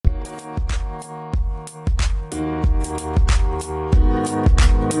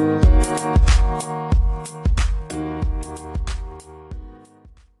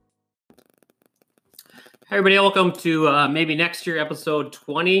everybody, welcome to maybe next year, episode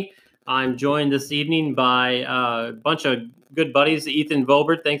 20. I'm joined this evening by a bunch of good buddies. Ethan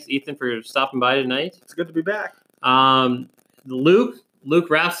Volbert. Thanks, Ethan, for stopping by tonight. It's good to be back. Luke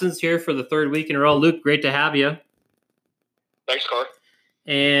Rafson's here for the third week in a row. Luke, great to have you. Thanks, Carr.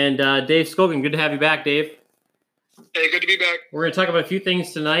 And Dave Scogan, good to have you back, Dave. Hey, good to be back. We're going to talk about a few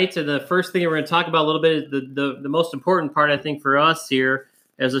things tonight. And the first thing we're going to talk about a little bit, the most important part, I think, for us here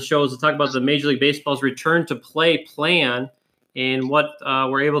as a show is to talk about the Major League Baseball's return to play plan and what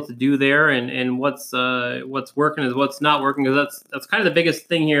we're able to do there and what's working and what's not working. Because that's kind of the biggest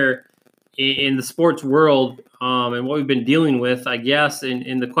thing here in the sports world and what we've been dealing with, I guess.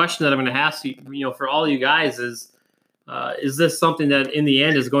 And the question that I'm going to ask you, for all you guys is this something that in the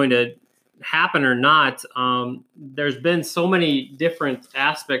end is going to happen or not? There's been so many different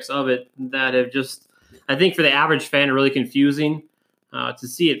aspects of it that have just, I think for the average fan, are really confusing to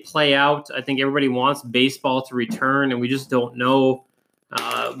see it play out. I think everybody wants baseball to return, and we just don't know.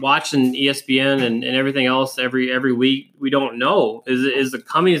 Watching ESPN and everything else every week, we don't know. Is it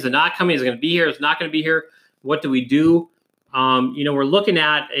coming? Is it not coming? Is it going to be here? Is it not going to be here? What do we do? We're looking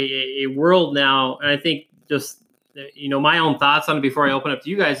at a world now, and I think just my own thoughts on it before I open up to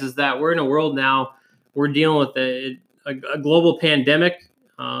you guys is that we're in a world now. We're dealing with a global pandemic.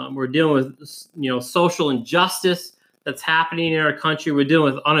 We're dealing with social injustice that's happening in our country. We're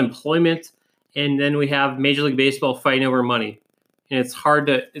dealing with unemployment, and then we have Major League Baseball fighting over money. And it's hard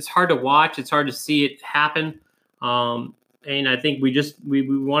to watch. It's hard to see it happen. And I think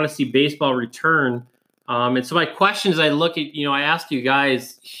we want to see baseball return. And so my questions, I look at, I asked you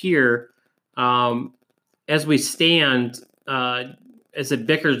guys here, as we stand, as it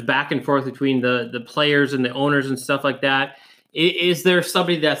bickers back and forth between the players and the owners and stuff like that, is there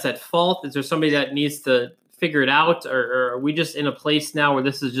somebody that's at fault? Is there somebody that needs to figure it out? Or are we just in a place now where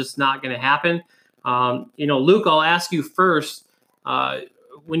this is just not going to happen? Luke, I'll ask you first.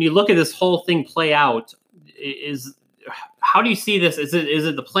 When you look at this whole thing play out, how do you see this? Is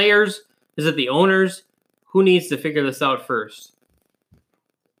it the players? Is it the owners? Who needs to figure this out first?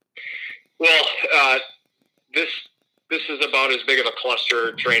 Well, this is about as big of a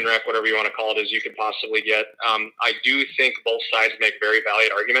cluster, train wreck, whatever you want to call it, as you could possibly get. I do think both sides make very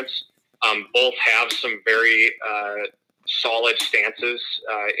valid arguments. Both have some very solid stances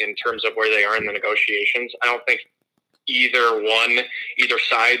in terms of where they are in the negotiations. I don't think either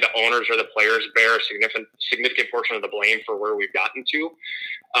side, the owners or the players, bear a significant portion of the blame for where we've gotten to.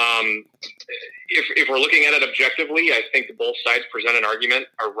 If we're looking at it objectively, I think both sides present an argument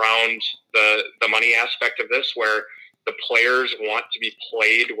around the money aspect of this, where the players want to be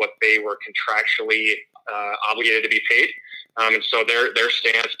paid what they were contractually obligated to be paid. And so their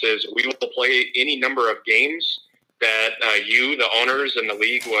stance is, we will play any number of games that you, the owners, and the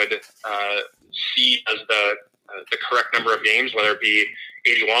league would see as the correct number of games, whether it be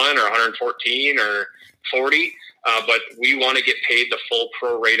 81 or 114 or 40. But we want to get paid the full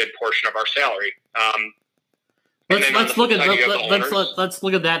prorated portion of our salary. Let's look at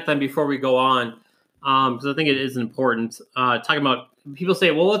that then before we go on, because I think it is important. Talking about, people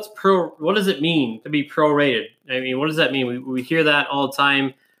say, well, what does it mean to be prorated? I mean, what does that mean? We hear that all the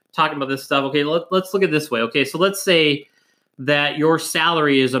time talking about this stuff. Okay, let's look at it this way. Okay, so let's say that your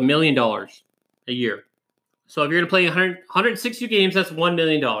salary is $1 million a year. So if you're going to play 160 games, that's $1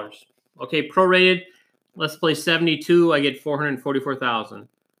 million. Okay, prorated. Let's play 72. I get $444,000.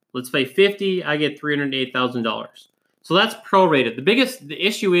 Let's play 50. I get $308,000. So that's prorated. The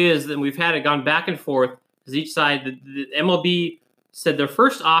issue is that we've had it gone back and forth because each side, the MLB said their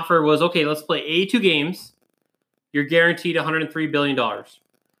first offer was, okay, let's play 82 games. You're guaranteed $103 billion.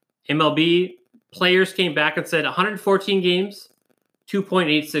 MLB players came back and said 114 games,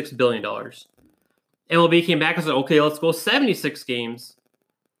 $2.86 billion. MLB came back and said, okay, let's go 76 games,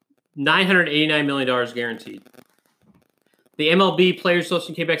 $989 million guaranteed. The MLB Players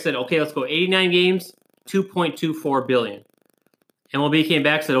Association came back and said, okay, let's go 89 games, $2.24 billion. MLB came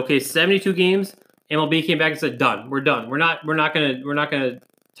back and said, okay, 72 games. MLB came back and said, done. We're done. We're not gonna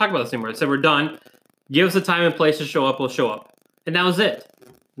talk about this anymore. They said, we're done. Give us a time and place to show up. We'll show up. And that was it.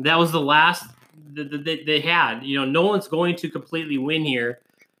 That was the last they had. No one's going to completely win here.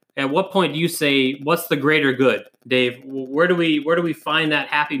 At what point do you say, what's the greater good, Dave? Where do we find that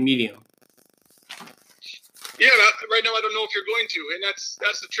happy medium? Yeah, right now I don't know if you're going to, and that's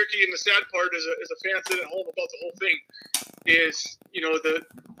the tricky and the sad part as a fan sitting at home about the whole thing is,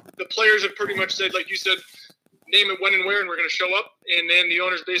 the players have pretty much said, like you said, name it when and where, and we're going to show up, and then the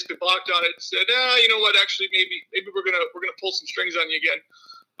owners basically balked on it and said, you know what, actually maybe we're gonna pull some strings on you again.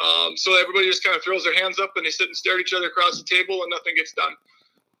 So everybody just kind of throws their hands up and they sit and stare at each other across the table and nothing gets done.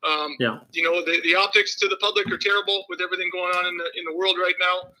 You know, the optics to the public are terrible with everything going on in the world right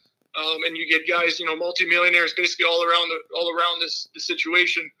now. And you get guys, you know, multimillionaires basically all around this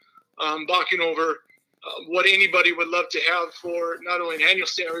situation, balking over what anybody would love to have for not only an annual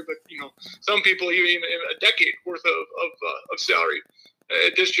salary, but, you know, some people even a decade worth of salary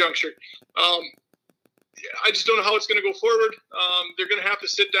at this juncture. I just don't know how it's going to go forward. They're going to have to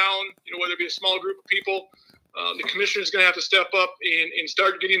sit down, you know, whether it be a small group of people. The commissioner is going to have to step up and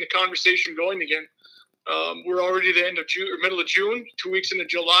start getting the conversation going again. We're already at the end of June or middle of June, 2 weeks into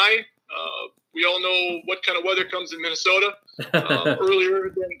July. We all know what kind of weather comes in Minnesota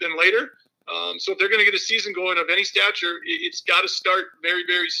earlier than later. So if they're going to get a season going of any stature, it's got to start very,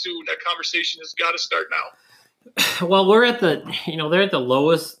 very soon. That conversation has got to start now. Well, they're at the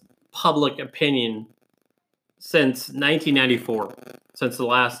lowest public opinion since 1994, since the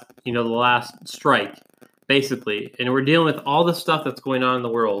last strike, basically. And we're dealing with all the stuff that's going on in the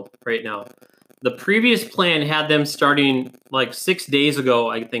world right now. The previous plan had them starting like 6 days ago,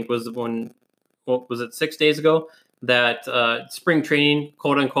 I think was when, what was it, 6 days ago, that spring training,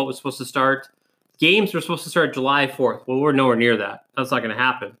 quote unquote, was supposed to start. Games were supposed to start July 4th. Well, we're nowhere near that. That's not going to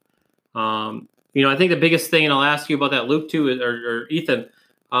happen. You know, I think the biggest thing, and I'll ask you about that, Luke, too, or Ethan,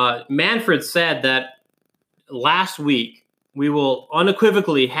 Manfred said that last week we will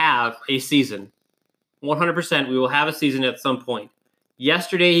unequivocally have a season. 100% we will have a season at some point.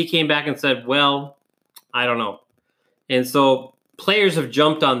 Yesterday he came back and said, well, I don't know. And so players have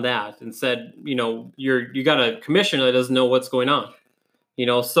jumped on that and said, you know, you got a commissioner that doesn't know what's going on. You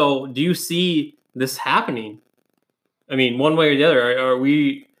know, so do you see this happening? I mean, one way or the other, are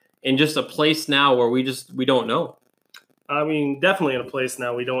we in just a place now where we don't know? I mean, definitely in a place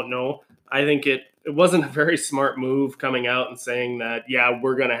now we don't know. I think it wasn't a very smart move coming out and saying that, yeah,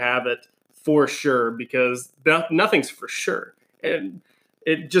 we're going to have it for sure, because nothing's for sure. And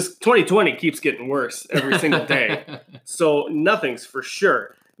it just 2020 keeps getting worse every single day. So nothing's for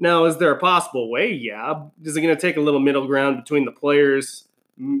sure. Now, is there a possible way? Yeah. Is it going to take a little middle ground between the players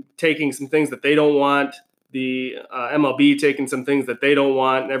taking some things that they don't want, the MLB taking some things that they don't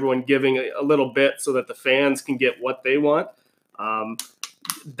want, and everyone giving a little bit so that the fans can get what they want?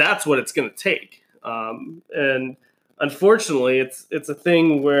 That's what it's going to take. And unfortunately, it's a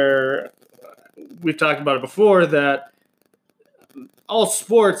thing where we've talked about it before, that all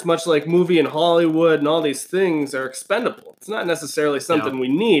sports, much like movie and Hollywood and all these things, are expendable. It's not necessarily something we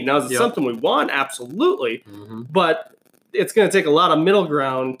need. Now, is it something we want? Absolutely. Mm-hmm. But it's going to take a lot of middle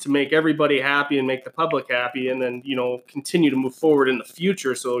ground to make everybody happy and make the public happy, and then, you know, continue to move forward in the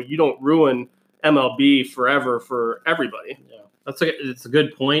future so you don't ruin MLB forever for everybody. Yeah, it's a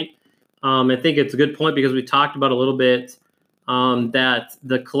good point. I think it's a good point because we talked about a little bit that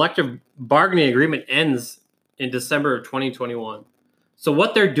the collective bargaining agreement ends in December of 2021. So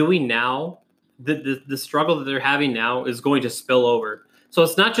what they're doing now, the struggle that they're having now, is going to spill over. So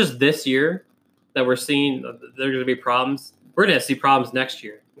it's not just this year that we're seeing there are going to be problems. We're going to see problems next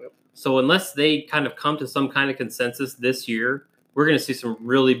year. Yep. So unless they kind of come to some kind of consensus this year, we're going to see some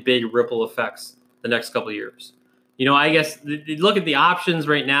really big ripple effects the next couple of years. You know, I guess you look at the options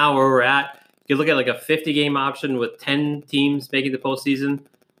right now where we're at. You look at like a 50-game option with 10 teams making the postseason,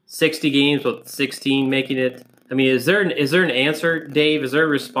 60 games with 16 making it. I mean, is there an answer, Dave? Is there a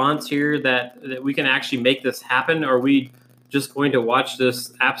response here that we can actually make this happen, or are we just going to watch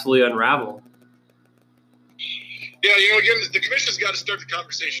this absolutely unravel? Yeah, you know, again, the commission's got to start the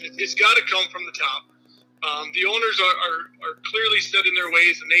conversation. It's got to come from the top. The owners are clearly set in their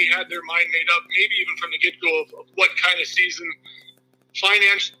ways, and they had their mind made up, maybe even from the get-go, of what kind of season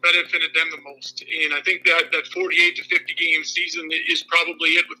financially benefited them the most. And I think that 48 to 50 game season is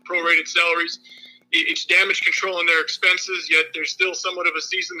probably it, with prorated salaries. It's damage control on their expenses, yet there's still somewhat of a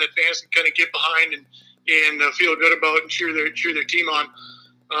season that fans can kind of get behind and feel good about and cheer their team on.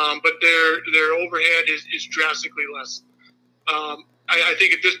 But their overhead is drastically less. I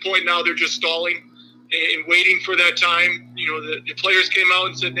think at this point now they're just stalling and waiting for that time. You know, the players came out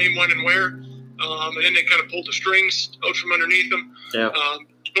and said name, when, and where, and then they kind of pulled the strings out from underneath them. Yeah.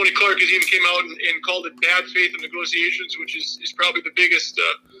 Tony Clark has even came out and called it bad faith in negotiations, which is probably the biggest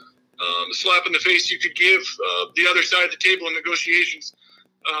slap in the face you could give the other side of the table in negotiations.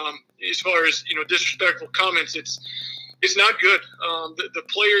 As far as, you know, disrespectful comments, it's not good. The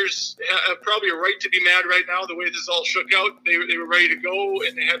players have probably a right to be mad right now. The way this all shook out, they were ready to go,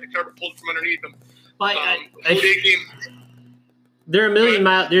 and they had the carpet pulled from underneath them. They're a million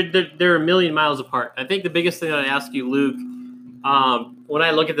miles. They're a million miles apart. I think the biggest thing that I ask you, Luke, when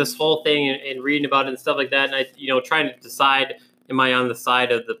I look at this whole thing and reading about it and stuff like that, and I, you know, trying to decide, am I on the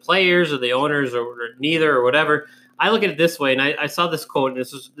side of the players or the owners or neither or whatever? I look at it this way, and I saw this quote, and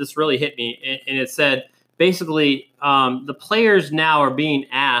this really hit me, and it said basically the players now are being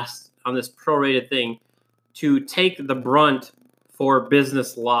asked on this prorated thing to take the brunt for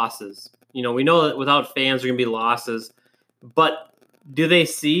business losses. We know that without fans, there are going to be losses, but do they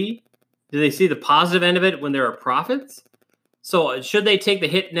see the positive end of it when there are profits? So should they take the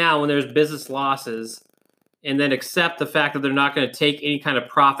hit now when there's business losses and then accept the fact that they're not going to take any kind of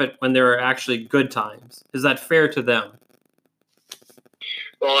profit when there are actually good times? Is that fair to them?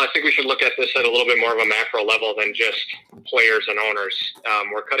 Well, I think we should look at this at a little bit more of a macro level than just players and owners.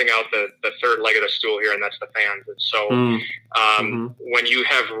 We're cutting out the third leg of the stool here, and that's the fans. And so when you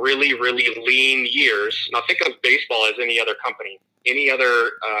have really, really lean years, now think of baseball as any other company, any other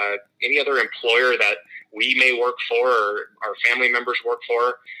employer that we may work for or our family members work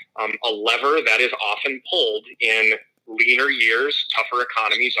for, a lever that is often pulled in leaner years, tougher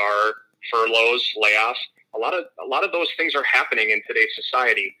economies are furloughs, layoffs. A lot of those things are happening in today's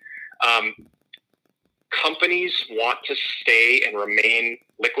society. Companies want to stay and remain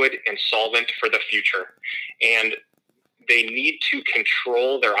liquid and solvent for the future, and they need to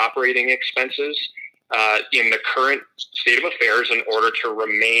control their operating expenses in the current state of affairs in order to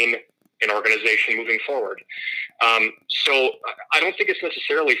remain an organization moving forward. So I don't think it's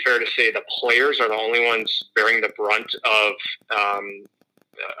necessarily fair to say the players are the only ones bearing the brunt of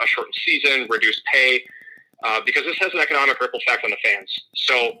a shortened season, reduced pay. Because this has an economic ripple effect on the fans.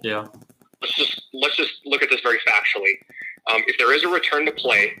 So yeah, let's just look at this very factually. If there is a return to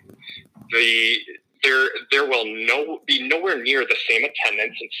play, there will be nowhere near the same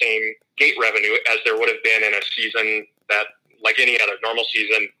attendance and same gate revenue as there would have been in a season that, like any other normal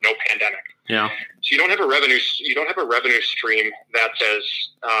season, no pandemic. Yeah. So you don't have a revenue stream that's as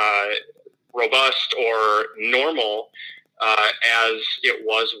robust or normal as it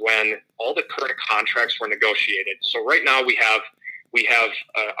was when all the current contracts were negotiated. So right now we have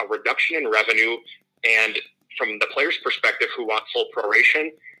a reduction in revenue, and from the players' perspective who want full proration,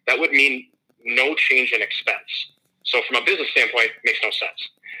 that would mean no change in expense. So from a business standpoint, it makes no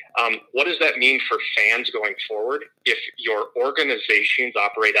sense. What does that mean for fans going forward? If your organizations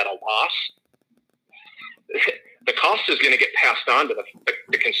operate at a loss, the cost is going to get passed on to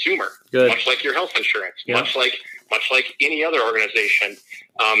the consumer, much like your health insurance, much like any other organization.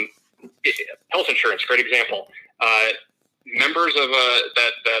 Health insurance, great example. Members of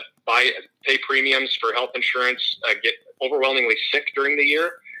that pay premiums for health insurance get overwhelmingly sick during the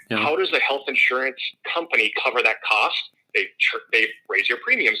year. Yeah. How does the health insurance company cover that cost? They raise your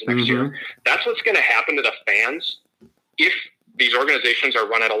premiums next year. That's what's going to happen to the fans if these organizations are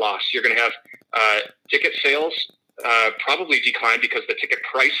run at a loss. You're going to have ticket sales probably decline because the ticket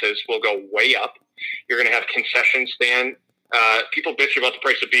prices will go way up. You're going to have concession stand. People bitch about the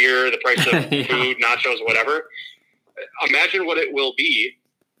price of beer, the price of food, nachos, whatever. Imagine what it will be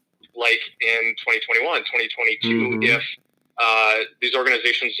like in 2021, 2022 if these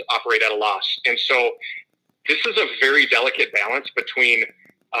organizations operate at a loss. And so this is a very delicate balance between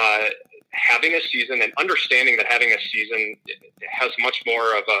having a season and understanding that having a season has much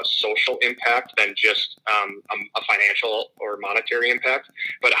more of a social impact than just a financial or monetary impact.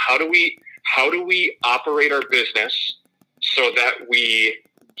 But how do we operate our business so that we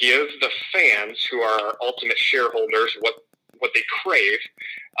give the fans, who are our ultimate shareholders, what they crave,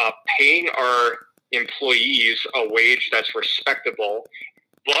 paying our employees a wage that's respectable,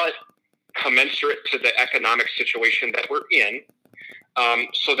 but commensurate to the economic situation that we're in,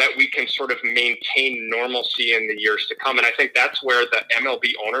 so that we can sort of maintain normalcy in the years to come. And I think that's where the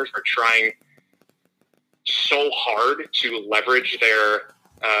MLB owners are trying so hard to leverage their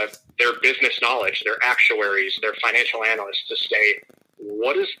business knowledge, their actuaries, their financial analysts to say,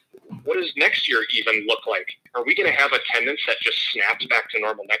 what does next year even look like? Are we going to have attendance that just snaps back to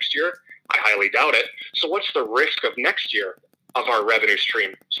normal next year? I highly doubt it. So what's the risk of next year of our revenue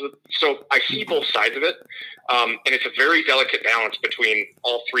stream? So I see both sides of it, and it's a very delicate balance between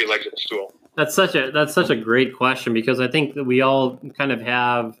all three legs of the stool. That's such a great question, because I think that we all kind of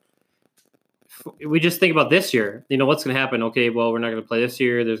have. We just think about this year. What's going to happen? Okay, well, we're not going to play this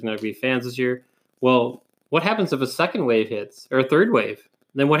year. There's going to be fans this year. Well, what happens if a second wave hits or a third wave?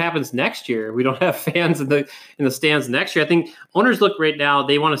 Then what happens next year? We don't have fans in the stands next year. I think owners look right now,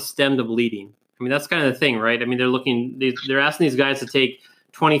 they want to stem the bleeding. I mean, that's kind of the thing, right? I mean, they're asking these guys to take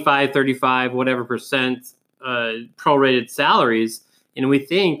 25, 35, whatever percent prorated salaries. And we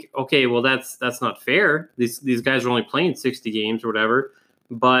think, okay, well, that's not fair. These guys are only playing 60 games or whatever.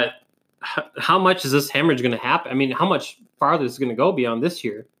 But how much is this hemorrhage going to happen? I mean, how much farther is it going to go beyond this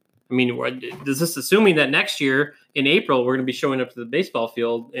year? I mean, is this assuming that next year in April we're going to be showing up to the baseball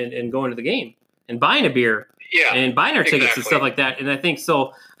field and going to the game and buying a beer and buying our tickets and stuff like that. And I think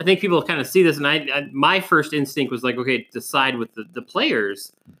people kind of see this, and my first instinct was like, okay, decide with the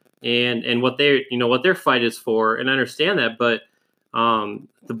players and what their fight is for, and I understand that, but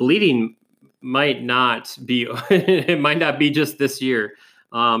the bleeding might not be it might not be just this year.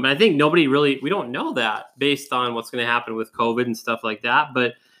 And I think we don't know that based on what's going to happen with COVID and stuff like that.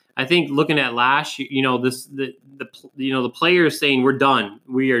 But I think looking at last year, the players saying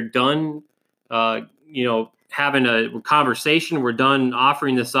we are done, having a conversation. We're done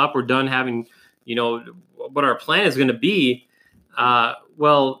offering this up. We're done having, what our plan is going to be.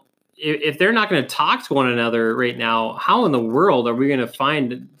 Well, if they're not going to talk to one another right now, how in the world are we going to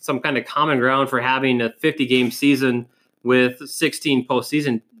find some kind of common ground for having a 50-game season with 16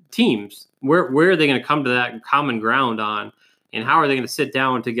 postseason teams? Where are they going to come to that common ground on? And how are they going to sit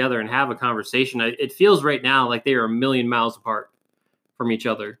down together and have a conversation? It feels right now like they are a million miles apart from each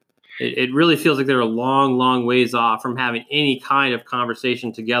other. It really feels like they're a long, long ways off from having any kind of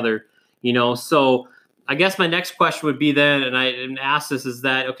conversation together, So I guess my next question would be then, and I ask this, is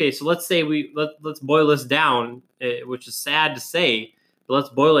that, okay, so let's say let's boil this down, which is sad to say, but let's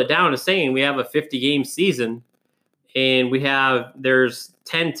boil it down to saying we have a 50-game season, and there's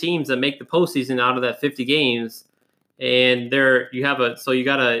 10 teams that make the postseason out of that 50 games. And you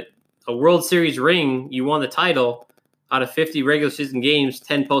got a World Series ring. You won the title out of 50 regular season games,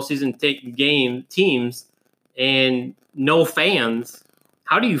 10 postseason teams, and no fans.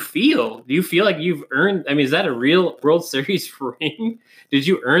 How do you feel? Do you feel like you've earned? I mean, is that a real World Series ring? Did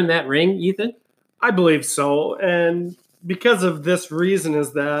you earn that ring, Ethan? I believe so, and because of this reason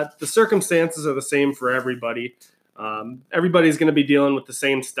is that the circumstances are the same for everybody. Everybody's going to be dealing with the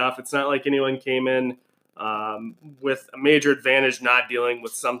same stuff. It's not like anyone came in with a major advantage not dealing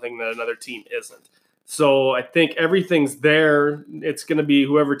with something that another team isn't. So I think everything's there. It's going to be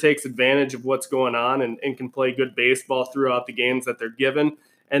whoever takes advantage of what's going on and can play good baseball throughout the games that they're given,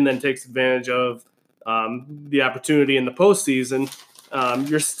 and then takes advantage of the opportunity in the postseason.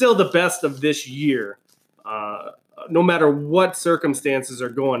 You're still the best of this year. No matter what circumstances are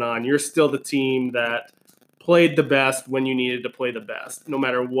going on, you're still the team that played the best when you needed to play the best, no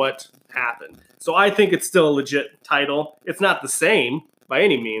matter what happened. So I think it's still a legit title. It's not the same by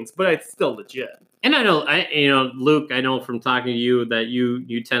any means, but it's still legit. And I know, Luke, I know from talking to you that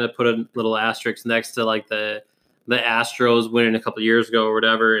you tend to put a little asterisk next to like the Astros winning a couple of years ago or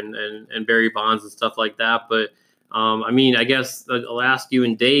whatever, and Barry Bonds and stuff like that. But I guess I'll ask you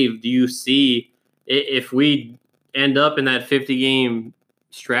and Dave, do you see if we end up in that 50-game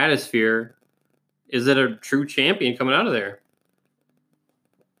stratosphere, is it a true champion coming out of there?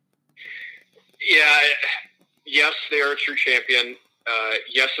 Yeah, yes, they are a true champion.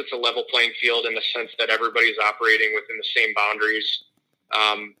 Yes, it's a level playing field in the sense that everybody's operating within the same boundaries.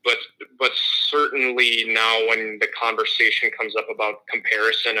 But certainly now when the conversation comes up about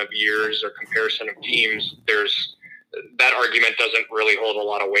comparison of years or comparison of teams, that argument doesn't really hold a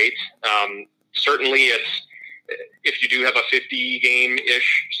lot of weight. Certainly if you do have a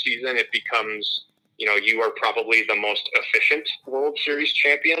 50-game-ish season, it becomes, you are probably the most efficient World Series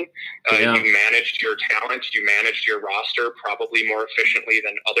champion. Yeah. You managed your talent, you managed your roster probably more efficiently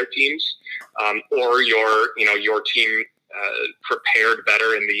than other teams, or your team prepared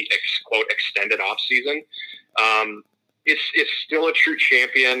better in the quote extended off season. It's still a true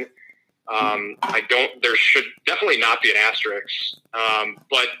champion. There should definitely not be an asterisk,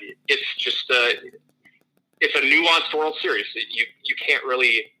 but it's just it's a nuanced World Series. You can't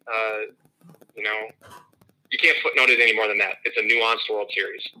really, you can't footnote it any more than that. It's a nuanced World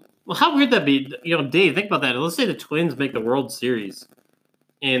Series. Well, how weird that be? Dave, think about that. Let's say the Twins make the World Series,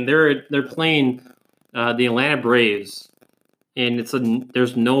 and they're playing the Atlanta Braves, and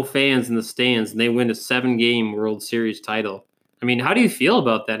there's no fans in the stands, and they win a 7-game World Series title. I mean, how do you feel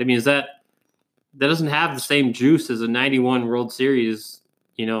about that? I mean, that doesn't have the same juice as a 91 World Series,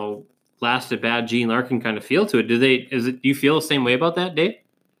 last at bat Gene Larkin kind of feel to it. Do you feel the same way about that, Dave?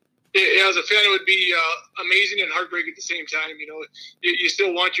 Yeah, as a fan, it would be amazing and heartbreaking at the same time. You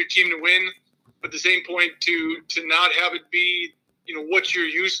still want your team to win, but at the same point to not have it be what you're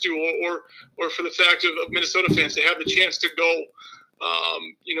used to, or for the fact of Minnesota fans to have the chance to go.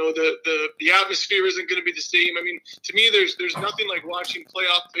 The atmosphere isn't going to be the same. I mean, to me, there's nothing like watching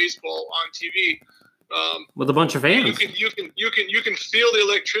playoff baseball on TV. With a bunch of fans, you can feel the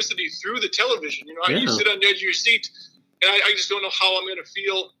electricity through the television. You sit on the edge of your seat, and I just don't know how I'm going to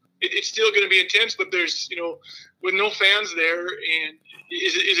feel. It's still going to be intense, but there's with no fans there, and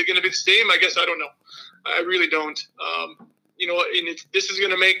is it going to be the same? I guess I don't know. I really don't. And this is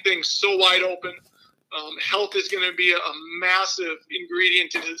going to make things so wide open. Health is going to be a massive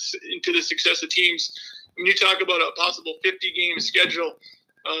ingredient into the success of teams. When you talk about a possible 50-game schedule,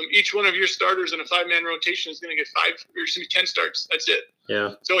 each one of your starters in a 5-man rotation is going to get 10 starts. That's it.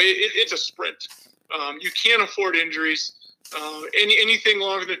 Yeah. So it's a sprint. You can't afford injuries. Anything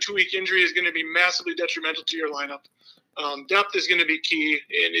longer than a 2-week injury is going to be massively detrimental to your lineup. Depth is going to be key,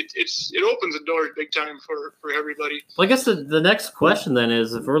 and it opens the doors big time for everybody. Well, I guess the next question then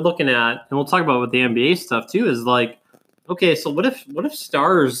is, if we're looking at, and we'll talk about with the NBA stuff too, is like, okay, so what if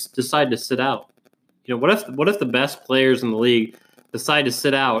stars decide to sit out? What if the best players in the league decide to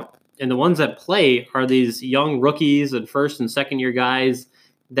sit out, and the ones that play are these young rookies and first and second year guys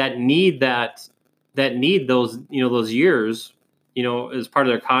that need those those years, as part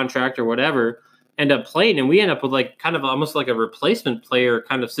of their contract or whatever, end up playing, and we end up with like kind of almost like a replacement player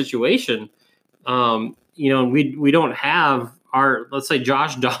kind of situation. And we don't have our, let's say,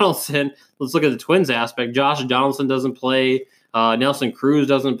 Josh Donaldson. Let's look at the Twins aspect. Josh Donaldson doesn't play. Nelson Cruz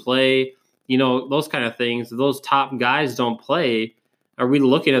doesn't play. Those kind of things. Those top guys don't play. Are we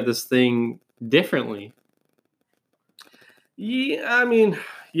looking at this thing differently? Yeah, I mean,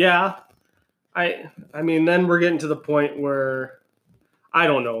 yeah. I mean, then we're getting to the point where I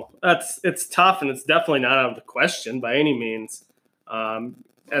don't know. It's tough, and it's definitely not out of the question by any means.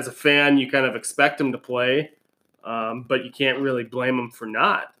 As a fan, you kind of expect them to play, but you can't really blame them for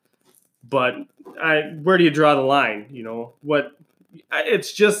not. But where do you draw the line?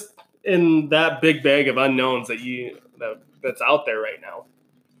 It's just in that big bag of unknowns that's out there right now.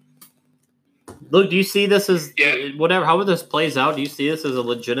 Luke, do you see this as however this plays out? Do you see this as a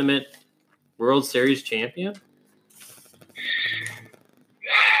legitimate World Series champion?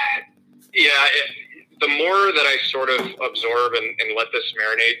 Yeah, the more that I sort of absorb and let this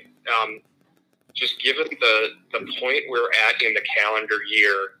marinate, just given the point we're at in the calendar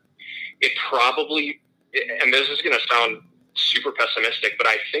year, it probably, and this is going to sound super pessimistic, but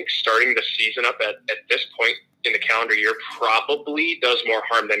I think starting the season up at this point in the calendar year probably does more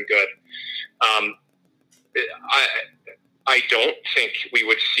harm than good. I don't think we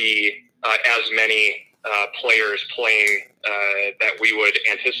would see as many players playing that we would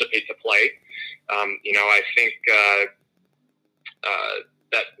anticipate to play. I think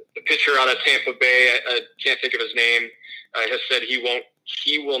that the pitcher out of Tampa Bay, I can't think of his name, has said he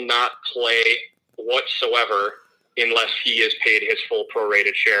will not play whatsoever unless he is paid his full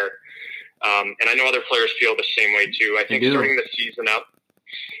prorated share. And I know other players feel the same way too. I think starting the season up,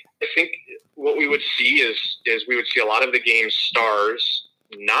 I think what we would see is we would see a lot of the game's stars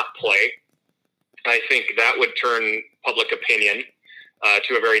not play. I think that would turn public opinion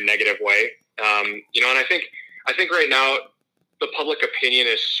to a very negative way. And I think right now the public opinion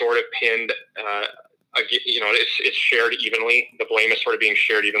is sort of pinned. It's shared evenly. The blame is sort of being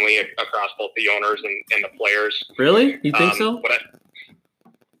shared evenly across both the owners and the players. Really? You think so?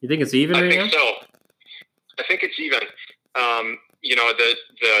 You think it's even? I think so. I think it's even.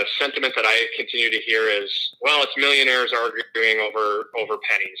 The sentiment that I continue to hear is, well, it's millionaires arguing over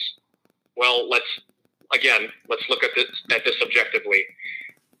pennies. Well, let's look at this objectively.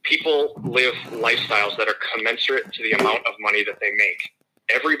 People live lifestyles that are commensurate to the amount of money that they make.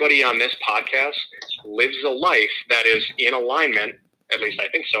 Everybody on this podcast lives a life that is in alignment, at least I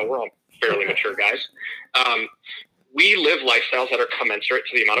think so. We're all fairly mature guys. We live lifestyles that are commensurate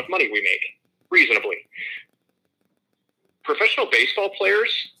to the amount of money we make, reasonably. Professional baseball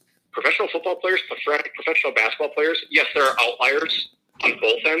players, professional football players, professional basketball players, yes, there are outliers on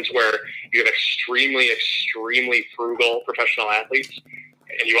both ends where you have extremely, extremely frugal professional athletes,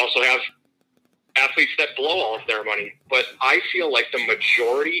 and you also have athletes that blow all of their money. But I feel like the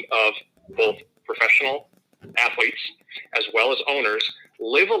majority of both professional athletes as well as owners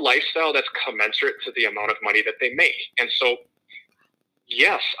live a lifestyle that's commensurate to the amount of money that they make. And so,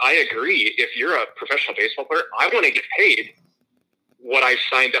 yes, I agree. If you're a professional baseball player, I want to get paid what I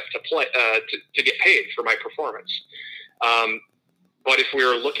signed up to play to get paid for my performance. But if we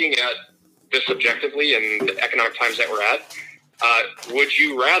were looking at this objectively in the economic times that we're at, would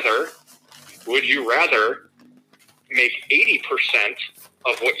you rather make 80%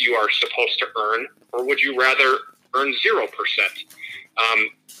 of what you are supposed to earn, or would you rather earn 0%?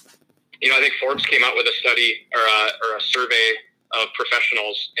 I think Forbes came out with a study or a survey of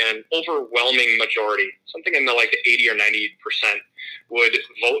professionals, and overwhelming majority, something in the 80 or 90%, would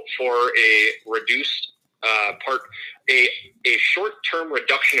vote for a reduced a short-term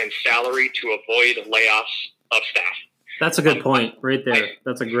reduction in salary to avoid layoffs of staff. That's a good point right there.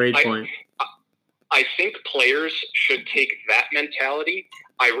 That's a great point. I think players should take that mentality.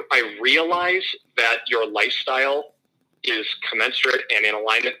 I realize that your lifestyle is commensurate and in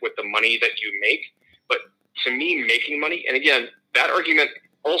alignment with the money that you make. But to me, making money, and again, that argument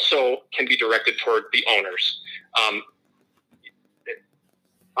also can be directed toward the owners.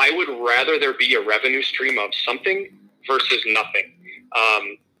 I would rather there be a revenue stream of something versus nothing.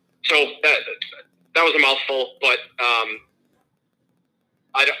 So that was a mouthful, but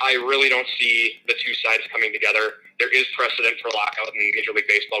I really don't see the two sides coming together. There is precedent for lockout in Major League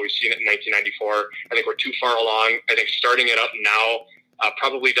Baseball. We've seen it in 1994. I think we're too far along. I think starting it up now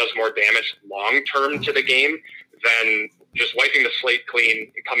probably does more damage long-term to the game than just wiping the slate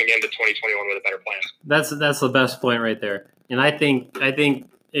clean and coming into 2021 with a better plan. That's the best point right there. And I think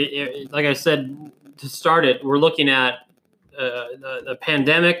like I said, to start it, we're looking at the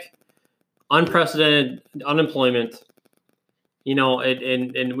pandemic, unprecedented unemployment,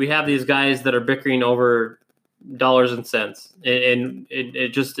 and we have these guys that are bickering over dollars and cents, and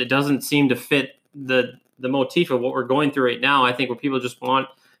it doesn't seem to fit the motif of what we're going through right now. I think where people just want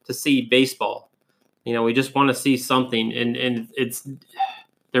to see baseball. We just want to see something, and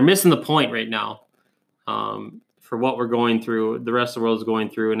they're missing the point right now for what we're going through, the rest of the world is going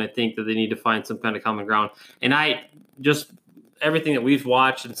through, and I think that they need to find some kind of common ground. And everything that we've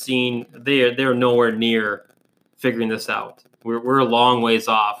watched and seen, they're nowhere near figuring this out. We're a long ways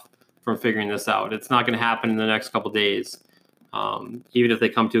off from figuring this out. It's not going to happen in the next couple of days. Even if they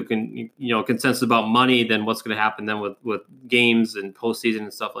come to a consensus about money, then what's going to happen then with games and postseason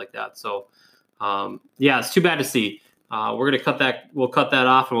and stuff like that. So, it's too bad to see. We're going to cut that. We'll cut that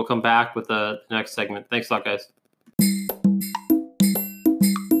off, and we'll come back with the next segment. Thanks a lot, guys.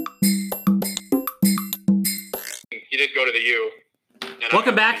 He did go to the U.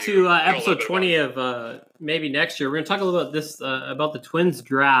 Welcome back to episode 20 of maybe next year. We're going to talk a little about this about the Twins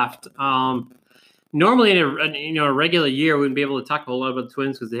draft. Normally in a regular year, we wouldn't be able to talk a lot about the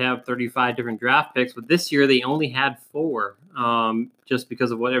Twins because they have 35 different draft picks. But this year, they only had 4 just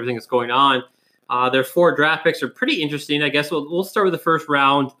because of everything that's going on. Their 4 draft picks are pretty interesting. I guess we'll start with the first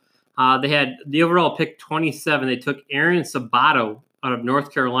round. They had the overall pick 27. They took Aaron Sabato out of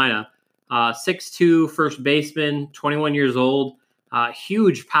North Carolina, 6'2", first baseman, 21 years old,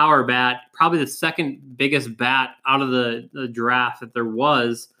 huge power bat, probably the second biggest bat out of the draft that there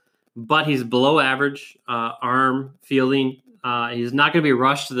was, but he's below average arm fielding. He's not going to be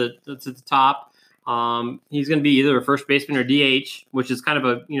rushed to the top. He's going to be either a first baseman or DH, which is kind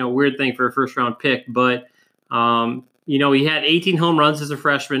of a weird thing for a first round pick. But he had 18 home runs as a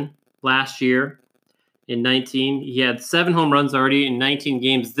freshman last year. In 19, he had 7 home runs already in 19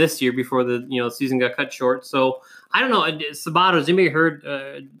 games this year before the season got cut short. So I don't know. Sabato, has anybody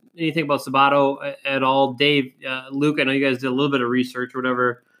heard anything about Sabato at all? Dave, Luke, I know you guys did a little bit of research or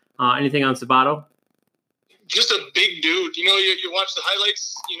whatever. Anything on Sabato? Just a big dude. You watch the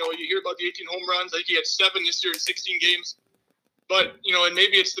highlights, you hear about the 18 home runs. I think he had 7 this year in 16 games. But, and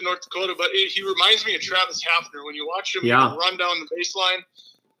maybe it's the North Dakota, but he reminds me of Travis Hafner. When you watch him run down the baseline,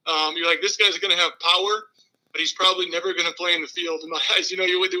 you're like, this guy's going to have power, but he's probably never going to play in the field. In my eyes, the way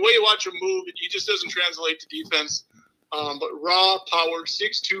you watch him move, he just doesn't translate to defense. But raw power,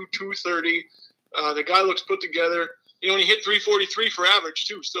 6'2", 230. The guy looks put together. He hit 343 for average,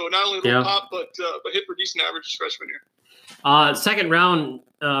 too. So not only low pop, but hit for decent average his freshman year. Second round,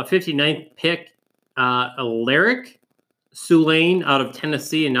 59th pick, Alaric Sulain out of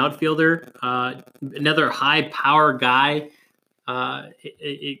Tennessee, an outfielder. Another high-power guy.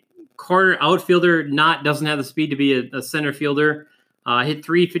 A corner outfielder, doesn't have the speed to be a center fielder. Hit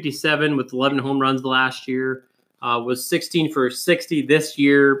 357 with 11 home runs last year. Was 16 for 60 this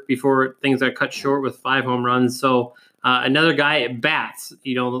year before things got cut short with 5 home runs. So another guy at bats.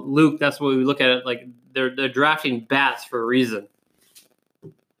 Luke, that's what we look at it like. They're drafting bats for a reason.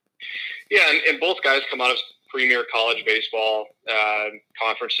 Yeah, and both guys come out of premier college baseball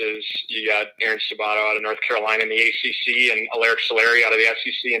conferences. You got Aaron Sabato out of North Carolina in the ACC and Alaric Solari out of the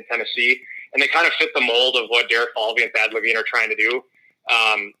SEC in Tennessee. And they kind of fit the mold of what Derek Falvey and Thad Levine are trying to do.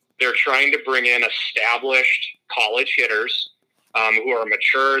 They're trying to bring in established college hitters who are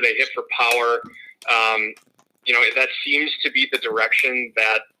mature. They hit for power. That seems to be the direction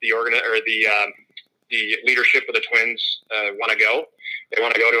that the leadership of the Twins want to go. They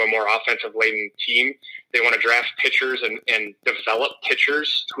want to go to a more offensive-laden team. They want to draft pitchers and develop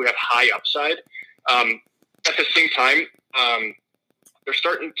pitchers who have high upside. At the same time, they're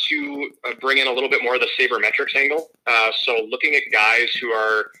starting to bring in a little bit more of the sabermetrics angle. So looking at guys who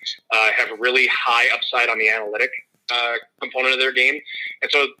have really high upside on the analytic component of their game. And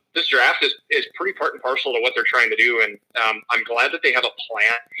so this draft is pretty part and parcel to what they're trying to do. And I'm glad that they have a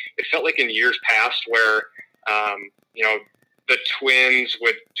plan. It felt like in years past where, the Twins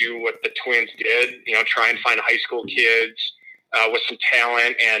would do what the Twins did, try and find high school kids with some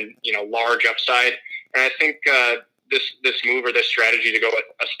talent and, large upside. And I think this move or this strategy to go with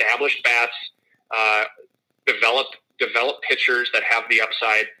established bats, develop pitchers that have the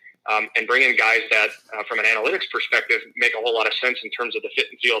upside, and bring in guys that, from an analytics perspective, make a whole lot of sense in terms of the fit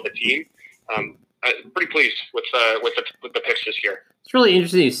and feel of the team. Pretty pleased with the picks this year. It's really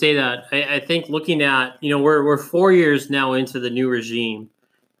interesting you say that. I think looking at, we're 4 years now into the new regime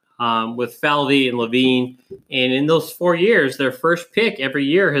with Falvey and Levine, and in those 4 years, their first pick every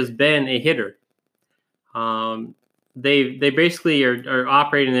year has been a hitter. They basically are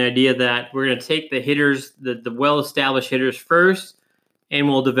operating the idea that we're going to take the hitters, the well-established hitters first, and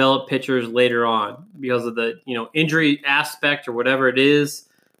we'll develop pitchers later on because of the injury aspect or whatever it is.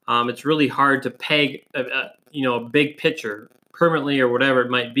 It's really hard to peg a big pitcher permanently or whatever it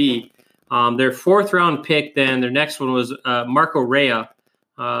might be. Their 4th round pick, then their next one was Marco Rea,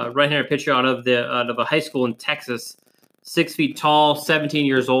 right-hander pitcher out of a high school in Texas, 6 feet tall, 17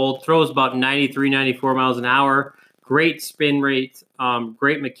 years old, throws about 93, 94 miles an hour. Great spin rate,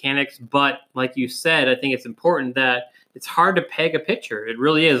 great mechanics. But like you said, I think it's important that it's hard to peg a pitcher. It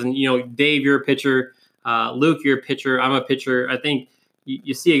really is. And, Dave, you're a pitcher. Luke, you're a pitcher. I'm a pitcher. I think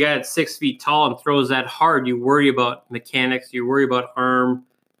you see a guy that's 6 feet tall and throws that hard. You worry about mechanics. You worry about arm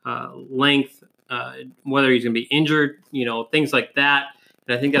length, whether he's going to be injured, things like that.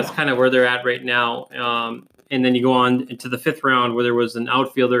 And I think that's kind of where they're at right now. And then you go on to the 5th round where there was an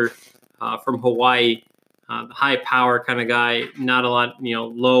outfielder from Hawaii, high power kind of guy, not a lot,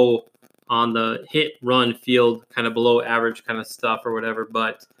 low on the hit, run, field, kind of below average kind of stuff or whatever.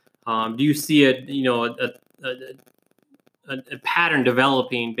 But do you see a pattern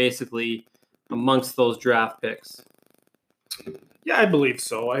developing basically amongst those draft picks? Yeah, I believe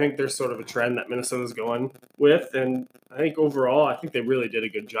so. I think there's sort of a trend that Minnesota's going with, and I think overall, I think they really did a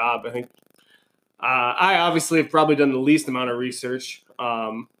good job. I think I obviously have probably done the least amount of research,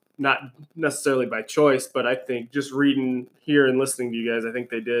 not necessarily by choice, but I think just reading here and listening to you guys, I think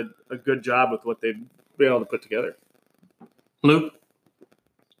they did a good job with what they've been able to put together. Luke?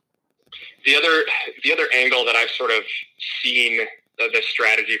 The other angle that I've sort of seen this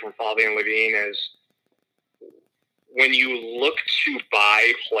strategy from Falvey and Levine is when you look to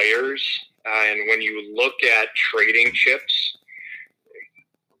buy players and when you look at trading chips,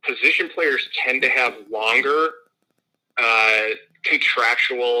 position players tend to have longer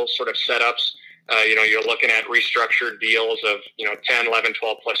contractual sort of setups. You're looking at restructured deals of 10, 11,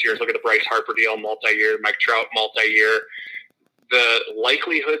 12 plus years. Look at the Bryce Harper deal, multi-year, Mike Trout, multi-year. The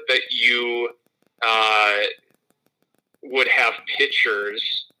likelihood that you would have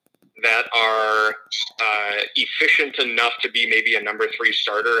pitchers that are efficient enough to be maybe a number 3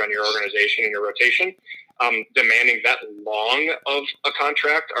 starter on your organization and your rotation, demanding that long of a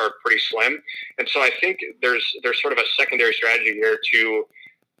contract are pretty slim. And so I think there's sort of a secondary strategy here to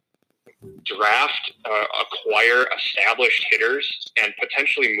draft, acquire established hitters and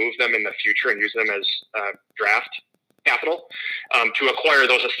potentially move them in the future and use them as draft capital to acquire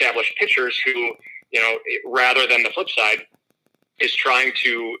those established pitchers who, rather than the flip side, is trying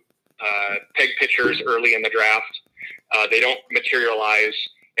to peg pitchers early in the draft. They don't materialize,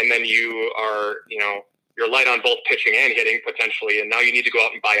 and then you are, you're light on both pitching and hitting potentially, and now you need to go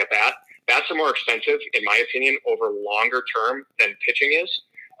out and buy a bat. Bats are more expensive, in my opinion, over longer term than pitching is.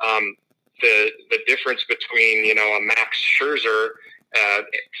 The difference between, a Max Scherzer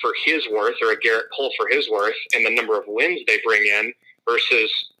for his worth or a Garrett Cole for his worth and the number of wins they bring in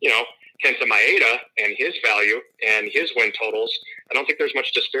versus, Kenta Maeda and his value and his win totals, I don't think there's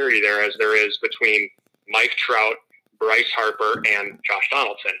much disparity there as there is between Mike Trout, Bryce Harper, and Josh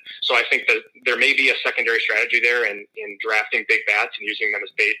Donaldson. So I think that there may be a secondary strategy there in drafting big bats and using them as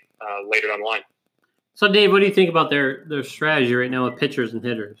bait later down the line. So, Dave, what do you think about their strategy right now with pitchers and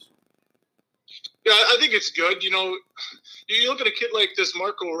hitters? Yeah, I think it's good. You look at a kid like this,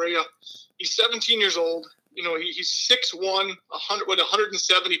 Marco Rea. He's 17 years old. He's 6'1",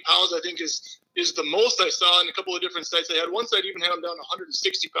 170 pounds, I think is the most I saw in a couple of different sites. They had one site even had him down to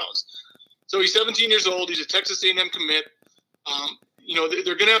 160 pounds. So he's 17 years old. He's a Texas A&M commit.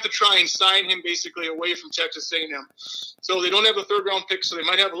 They're going to have to try and sign him basically away from Texas A&M. So they don't have a 3rd round pick, so they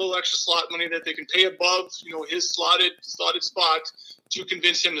might have a little extra slot money that they can pay above, his slotted spot to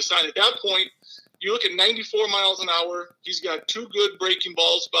convince him to sign. At that point, you look at 94 miles an hour. He's got 2 good breaking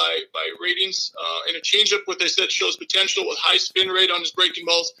balls by ratings, and a changeup, what they said, shows potential with high spin rate on his breaking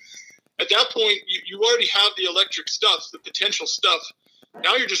balls. At that point, you already have the electric stuff, the potential stuff.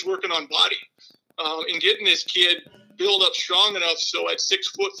 Now you're just working on body and getting this kid build up strong enough so at 6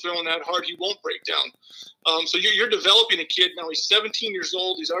 foot throwing that hard, he won't break down. So you're developing a kid. Now he's 17 years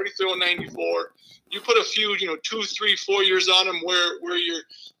old. He's already throwing 94. You put a few, 2, 3, 4 years on him where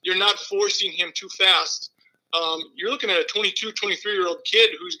you're not forcing him too fast. you're looking at a 22, 23-year-old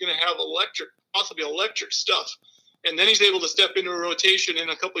kid who's going to have possibly electric stuff. And then he's able to step into a rotation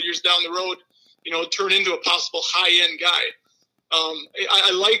and a couple of years down the road, turn into a possible high-end guy.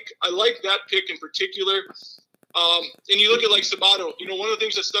 I like that pick in particular. And you look at like Sabato. One of the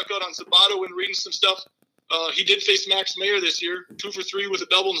things that stuck out on Sabato when reading some stuff, he did face Max Meyer this year, 2 for 3 with a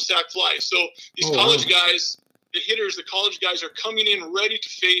double and a sack fly. So these college guys, the hitters, the college guys are coming in ready to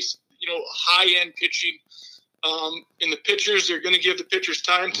face high-end pitching. And the pitchers, they're going to give the pitchers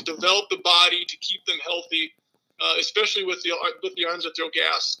time to develop the body, to keep them healthy, especially with the arms that throw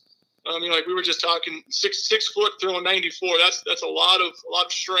gas. Like we were just talking, 6 foot throwing 94. That's a lot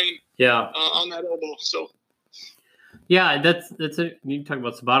of strain. On that elbow. So. Yeah, that's you talk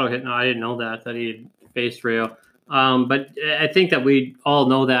about Sabato hitting. I didn't know that he had faced Rayo. But I think that we all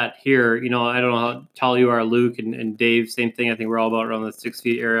know that here. I don't know how tall you are, Luke and Dave. Same thing. I think we're all about around the 6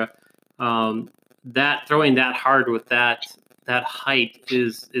 feet area. That throwing that hard with that height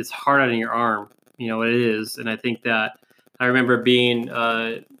is hard on your arm. It is, and I think that I remember being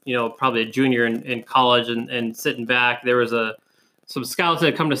probably a junior in college and sitting back. There was some scouts that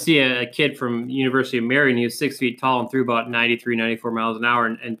had come to see a kid from University of Marion. He was 6 feet tall and threw about 93, 94 miles an hour.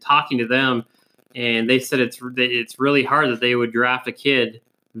 And talking to them, and they said it's really hard that they would draft a kid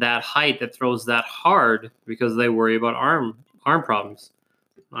that height that throws that hard because they worry about arm problems.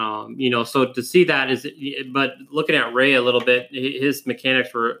 So to see that but looking at Ray a little bit, his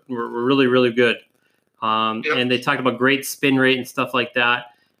mechanics were really, really good. And they talked about great spin rate and stuff like that.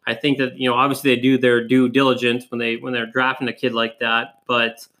 I think that, obviously they do their due diligence when they're drafting a kid like that,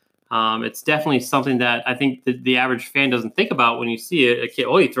 but it's definitely something that I think the average fan doesn't think about when you see a kid.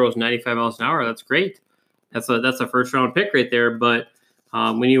 Oh, he throws 95 miles an hour. That's great. That's a first round pick right there. But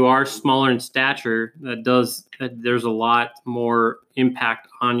when you are smaller in stature, there's a lot more impact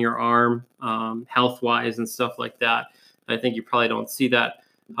on your arm, health wise and stuff like that. I think you probably don't see that.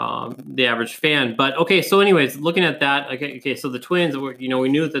 The average fan. But okay, so anyways, looking at that, okay, so the Twins, we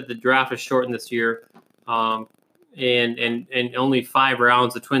knew that the draft is shortened this year, and only 5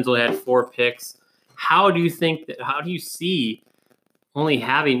 rounds. The Twins only had 4 picks. How do you see only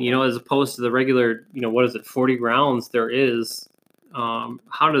having, as opposed to the regular, 40 rounds there is,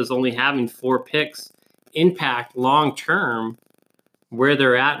 how does only having 4 picks impact long term where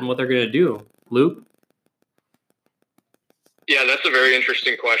they're at and what they're going to do? Luke? Yeah, that's a very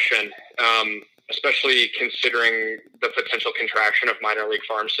interesting question, especially considering the potential contraction of minor league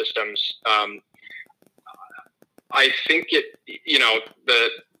farm systems. I think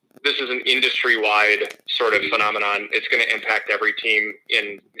this is an industry-wide sort of phenomenon. It's going to impact every team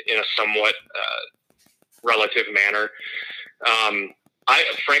in a somewhat relative manner. I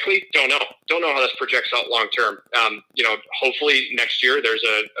frankly don't know. Don't know how this projects out long term. Hopefully next year there's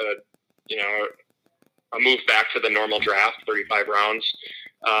a move back to the normal draft, 35 rounds.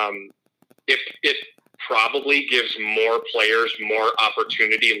 If it probably gives more players more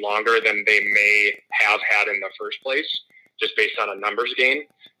opportunity longer than they may have had in the first place, just based on a numbers game,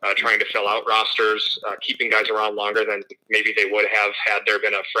 trying to fill out rosters, keeping guys around longer than maybe they would have had there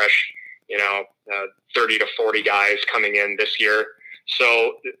been a fresh, 30 to 40 guys coming in this year.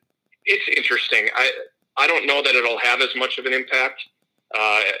 So it's interesting. I don't know that it'll have as much of an impact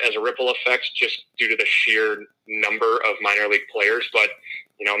as a ripple effect, just due to the sheer number of minor league players. But,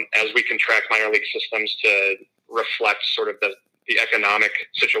 as we contract minor league systems to reflect sort of the economic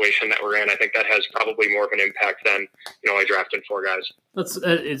situation that we're in, I think that has probably more of an impact than, only drafting 4 guys.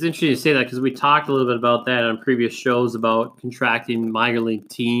 It's interesting to say that because we talked a little bit about that on previous shows about contracting minor league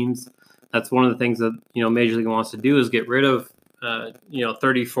teams. That's one of the things that, Major League wants to do is get rid of,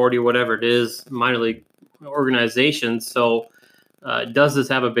 30, 40, whatever it is, minor league organizations. So, does this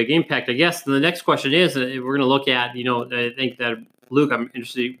have a big impact? I guess the next question is, we're going to look at, I think that, Luke, I'm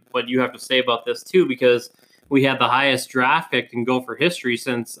interested in what you have to say about this too, because we had the highest draft pick in Gopher history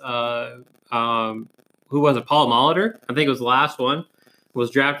since, who was it? Paul Molitor? I think it was the last one. Was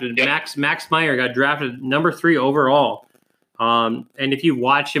drafted. Yep. Max Meyer got drafted number 3 overall. And if you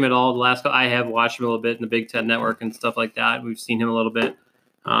watch him at all, I have watched him a little bit in the Big Ten Network and stuff like that. We've seen him a little bit.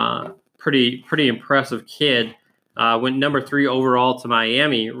 Pretty impressive kid. Went number 3 overall to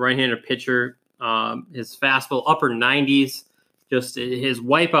Miami, right-handed pitcher. His fastball, upper 90s. Just his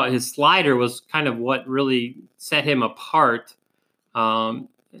wipeout, his slider was kind of what really set him apart.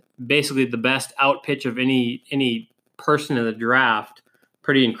 Basically, the best out pitch of any person in the draft.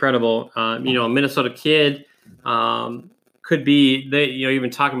 Pretty incredible. A Minnesota kid. Could be even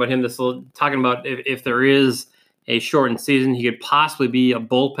talking about him. Talking about if there is a shortened season, he could possibly be a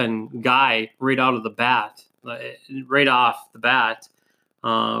bullpen guy right off the bat.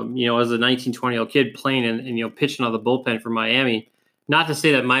 as a 19, 20-year-old kid playing and pitching on the bullpen for Miami. Not to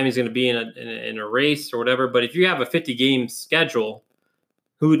say that Miami's going to be in a race or whatever, but if you have a 50-game schedule,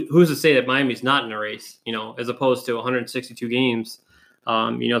 who's to say that Miami's not in a race, as opposed to 162 games,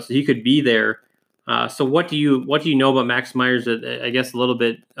 so he could be there. So what do you know about Max Myers? I guess a little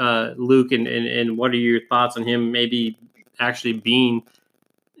bit, Luke, and what are your thoughts on him maybe actually being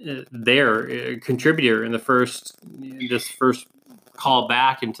a contributor in this first call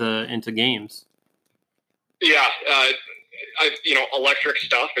back into games? Yeah, electric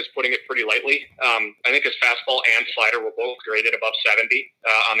stuff is putting it pretty lightly. I think his fastball and slider were both graded above 70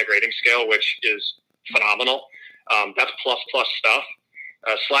 on the grading scale, which is phenomenal. That's plus stuff.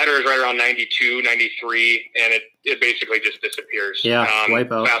 Slider is right around 92, 93, and it basically just disappears. Yeah,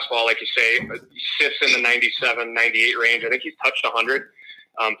 wipe out. Fastball, like you say, sits in the 97, 98 range. I think he's touched 100.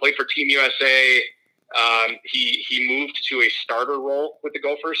 Played for Team USA. He moved to a starter role with the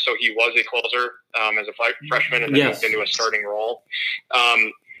Gophers, so he was a closer as a freshman, and then moved into a starting role.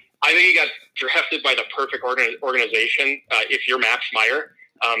 I think he got drafted by the perfect organization. If you're Max Meyer,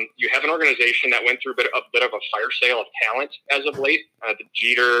 you have an organization that went through a bit of a fire sale of talent as of late. The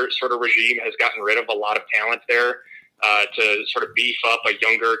Jeter sort of regime has gotten rid of a lot of talent there to sort of beef up a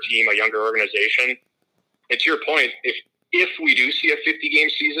younger team, a younger organization. And to your point, if we do see a 50-game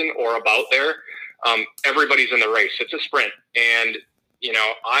season or about there, everybody's in the race. It's a sprint. And,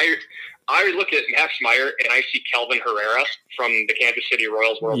 I look at Max Meyer and I see Kelvin Herrera from the Kansas City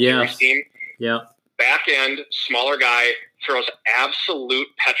Royals World Series team. Yeah. Back end, smaller guy, throws absolute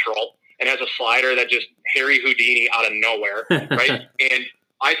petrol and has a slider that just Harry Houdini out of nowhere, right? And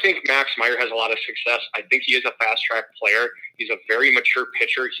I think Max Meyer has a lot of success. I think he is a fast-track player. He's a very mature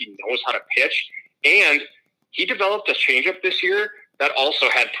pitcher. He knows how to pitch. And he developed a changeup this year that also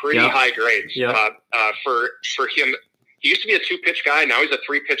had pretty high grades for him. He used to be a 2-pitch guy. Now he's a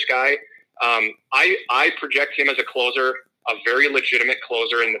 3-pitch guy. I project him as a closer, a very legitimate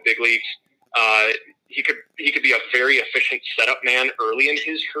closer in the big leagues. He could be a very efficient setup man early in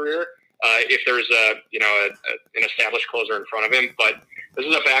his career if there's an established closer in front of him. But this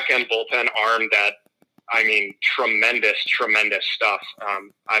is a back end bullpen arm that, tremendous stuff.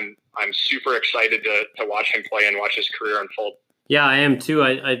 I'm super excited to watch him play and watch his career unfold. Yeah, I am too.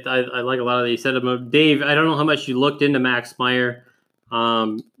 I like a lot of that you said about Dave. I don't know how much you looked into Max Meyer.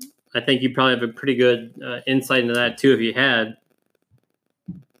 I think you probably have a pretty good insight into that too if you had.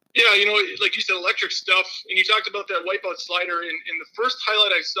 Yeah, like you said, electric stuff. And you talked about that wipeout slider. In the first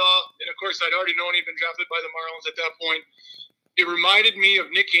highlight I saw, and of course I'd already known he'd been drafted by the Marlins at that point, it reminded me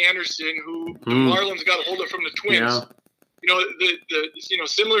of Nick Anderson, who the Marlins got a hold of from the Twins. Yeah. The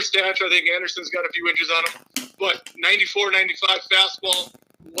similar stature. I think Anderson's got a few inches on him. But 94, 95 fastball,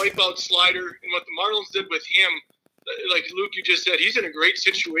 wipeout slider. And what the Marlins did with him, like Luke, you just said, he's in a great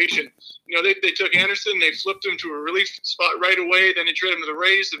situation. They took Anderson, they flipped him to a relief spot right away, then they traded him to the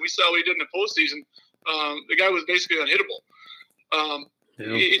Rays, and we saw what he did in the postseason. The guy was basically unhittable.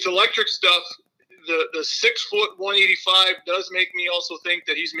 It's electric stuff. The 6', 185 does make me also think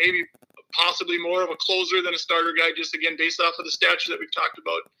that he's maybe possibly more of a closer than a starter guy, just again based off of the stature that we've talked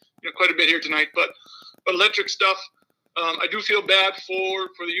about quite a bit here tonight. But electric stuff. I do feel bad for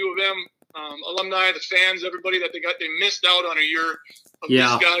the U of M alumni, the fans, everybody that they missed out on a year of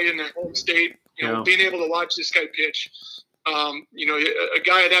this guy in their home state. Being able to watch this guy pitch. A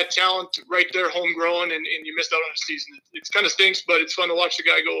guy of that talent right there, homegrown, and you missed out on a season. It kind of stinks, but it's fun to watch the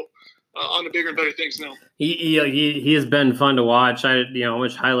guy go on to bigger and better things now. He has been fun to watch. How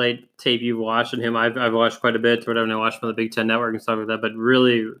much highlight tape you've watched on him. I've watched quite a bit. Whatever I watched from the Big Ten Network and stuff like that. But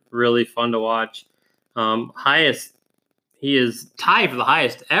really, really fun to watch. He is tied for the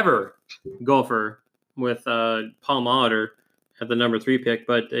highest ever Gopher with Paul Molitor at the number 3 pick.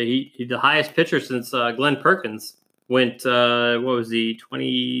 But he the highest pitcher since Glenn Perkins went. What was he?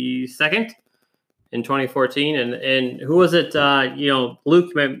 22nd. In 2014, and who was it?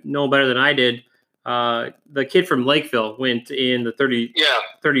 Luke may know better than I did. The kid from Lakeville went in the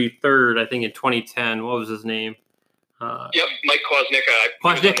 33rd, I think, in 2010. What was his name? Mike Kwasnicka.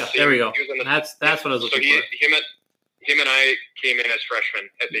 Kwasnicka. There we go. That's what I was looking for. Him and I came in as freshmen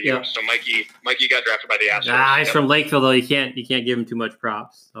at the U. So Mikey got drafted by the Astros. He's from Lakeville, though. You can't give him too much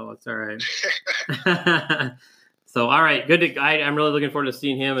props, so it's all right. So all right, good. I'm really looking forward to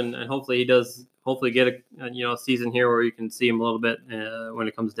seeing him, and hopefully he does. Hopefully get a season here where you can see him a little bit when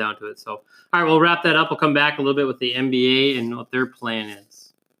it comes down to it. So, all right, we'll wrap that up. We'll come back a little bit with the NBA and what their plan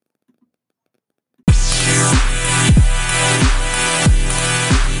is.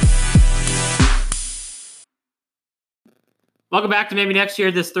 Welcome back to Maybe Next Year.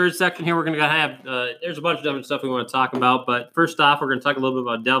 This third section here, we're going to have, there's a bunch of different stuff we want to talk about. But first off, we're going to talk a little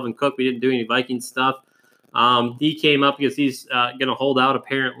bit about Dalvin Cook. We didn't do any Vikings stuff. He came up because he's going to hold out,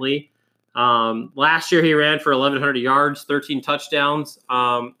 apparently. Last year, he ran for 1,100 yards, 13 touchdowns.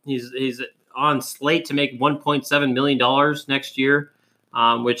 He's on slate to make $1.7 million next year,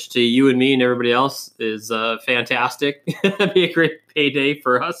 which to you and me and everybody else is fantastic. That'd be a great payday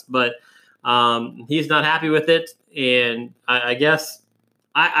for us. But he's not happy with it. And I guess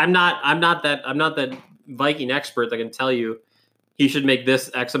I'm not that Viking expert that can tell you he should make this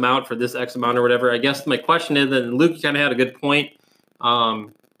X amount for this X amount or whatever. I guess my question is, and Luke kind of had a good point,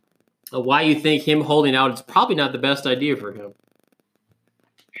 why you think him holding out is probably not the best idea for him.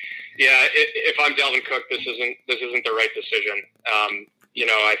 Yeah, if I'm Dalvin Cook, this isn't the right decision.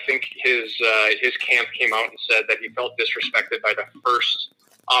 I think his camp came out and said that he felt disrespected by the first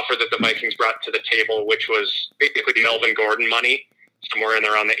offer that the Vikings brought to the table, which was basically Melvin Gordon money, somewhere in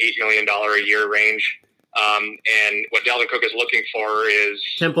around the $8 million a year range. And what Dalvin Cook is looking for is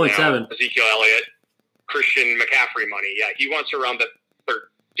 10.7 Ezekiel Elliott, Christian McCaffrey money. Yeah, he wants around the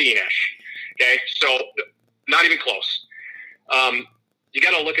 13-ish. Okay, so not even close. You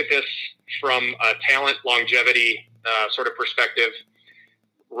got to look at this from a talent longevity sort of perspective.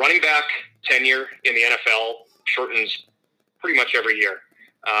 Running back tenure in the NFL shortens pretty much every year.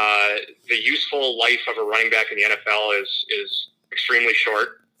 The useful life of a running back in the NFL is extremely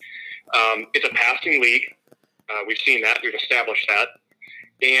short. It's a passing league. We've seen that. We've established that.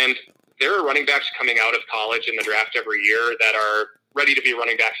 And there are running backs coming out of college in the draft every year that are ready to be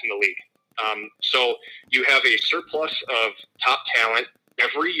running backs in the league. So you have a surplus of top talent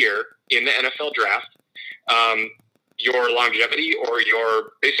every year in the NFL draft. Your longevity or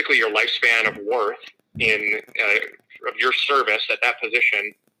your lifespan of worth of your service at that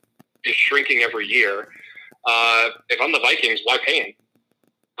position is shrinking every year. If I'm the Vikings, why pay him?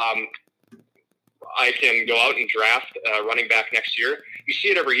 I can go out and draft a running back next year. You see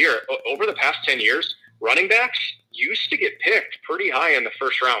it every year. Over the past 10 years, running backs used to get picked pretty high in the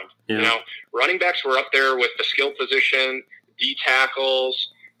first round. Yeah. Running backs were up there with the skill position, D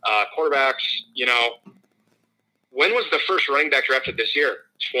tackles, quarterbacks. When was the first running back drafted this year?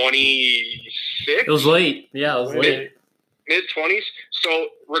 26? It was late. Yeah, it was late. Mid-20s. So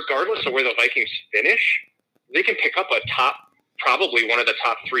regardless of where the Vikings finish, they can pick up probably one of the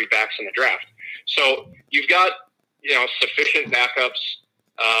top 3 backs in the draft. So you've got, sufficient backups.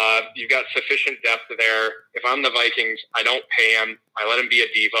 You've got sufficient depth there. If I'm the Vikings, I don't pay him. I let him be a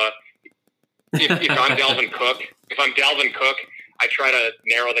diva. If I'm Dalvin Cook, I try to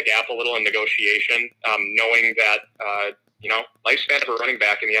narrow the gap a little in negotiation, knowing that, lifespan for a running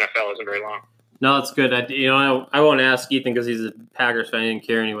back in the NFL isn't very long. No, that's good. I won't ask Ethan because he's a Packers fan. I didn't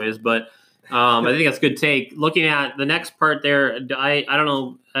care anyways, but I think that's a good take. Looking at the next part there, I don't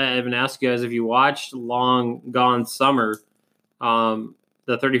know. I haven't asked you guys if you watched Long Gone Summer,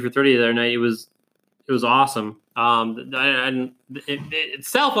 the 30 for 30 the other night. It was awesome. And it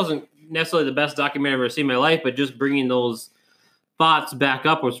itself wasn't necessarily the best documentary I've ever seen in my life, but just bringing those thoughts back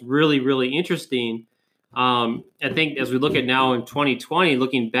up was really, really interesting. I think as we look at now in 2020,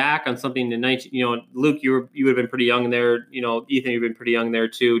 looking back on something in Luke, you would have been pretty young there. Ethan, you've been pretty young there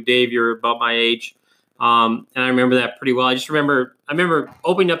too. Dave, you're about my age. And I remember that pretty well. I remember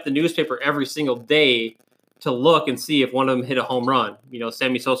opening up the newspaper every single day to look and see if one of them hit a home run.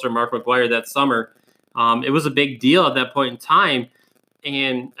 Sammy Sosa or Mark McGwire that summer. It was a big deal at that point in time.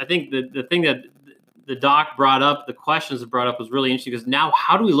 And I think the thing that the doc brought up, the questions it brought up was really interesting because now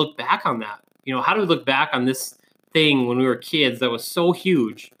how do we look back on that? How do we look back on this thing when we were kids that was so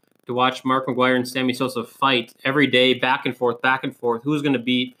huge to watch Mark McGwire and Sammy Sosa fight every day, back and forth, who's going to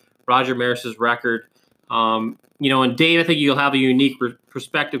beat Roger Maris's record? And Dave, I think you'll have a unique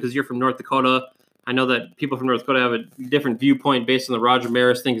perspective because you're from North Dakota. I know that people from North Dakota have a different viewpoint based on the Roger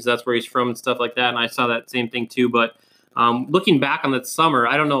Maris thing because that's where he's from and stuff like that. And I saw that same thing too. But looking back on that summer,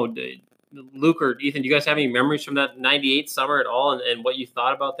 I don't know, Luke or Ethan, do you guys have any memories from that 98 summer at all and what you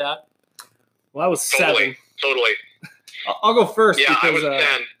thought about that? Well, I was 7. Totally. I'll go first. Yeah, because, I was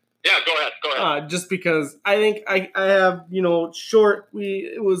 10. Yeah, go ahead. Just because I think I have,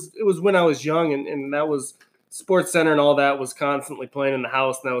 it was when I was young and that was Sports Center and all that was constantly playing in the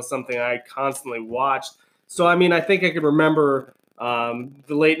house. And that was something I constantly watched. So, I think I could remember the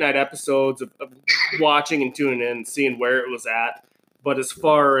late night episodes of watching and tuning in and seeing where it was at. But as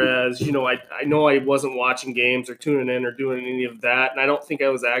far as, I know I wasn't watching games or tuning in or doing any of that. And I don't think I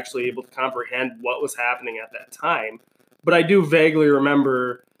was actually able to comprehend what was happening at that time. But I do vaguely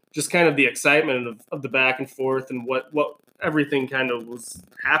remember just kind of the excitement of the back and forth and what everything kind of was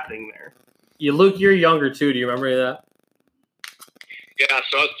happening there. Luke, you're younger too. Do you remember any of that? Yeah,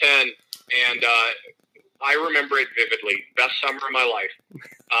 so I was 10, and I remember it vividly. Best summer of my life.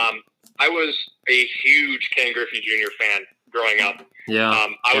 I was a huge Ken Griffey Jr. fan growing up. Yeah.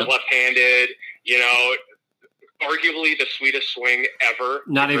 I was left-handed, arguably the sweetest swing ever.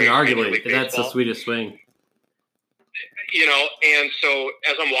 Not even arguably. That's the sweetest swing. And so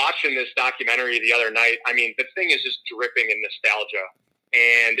as I'm watching this documentary the other night, I mean, the thing is just dripping in nostalgia.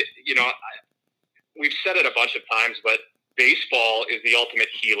 And, we've said it a bunch of times, but baseball is the ultimate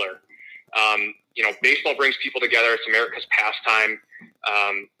healer. Baseball brings people together. It's America's pastime.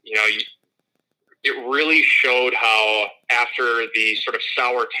 It really showed how after the sort of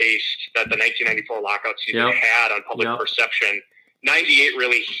sour taste that the 1994 lockout season had on public perception, 98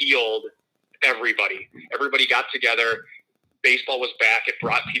 really healed everybody. Everybody got together. Baseball was back. It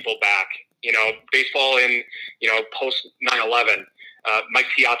brought people back. Baseball in, post 9/11, Mike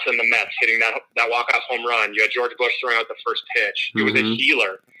Piazza and the Mets hitting that walk-off home run. You had George Bush throwing out the first pitch. It was a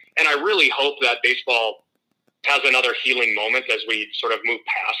healer. And I really hope that baseball has another healing moment as we sort of move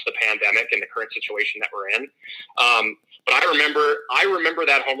past the pandemic and the current situation that we're in. But I remember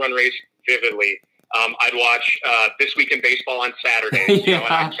that home run race vividly. I'd watch This Week in Baseball on Saturdays, and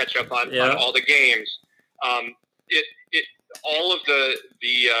I'd catch up on all the games. All of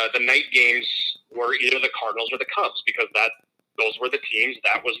the night games were either the Cardinals or the Cubs because those were the teams.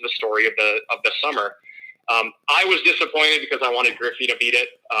 That was the story of the summer. I was disappointed because I wanted Griffey to beat it.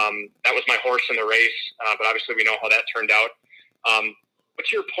 That was my horse in the race, but obviously we know how that turned out. But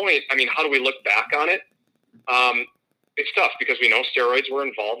to your point, I mean, how do we look back on it? It's tough because we know steroids were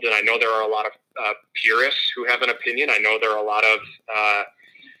involved, and I know there are a lot of purists who have an opinion. I know there are a lot of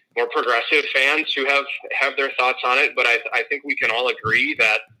more progressive fans who have their thoughts on it, but I think we can all agree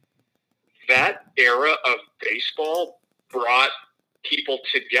that era of baseball brought people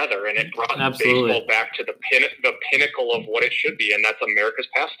together, and it brought baseball back to the pinnacle of what it should be, and that's America's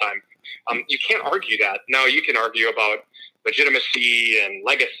pastime. You can't argue that. Now, you can argue about legitimacy and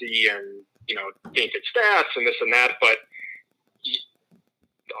legacy and, tainted stats and this and that, but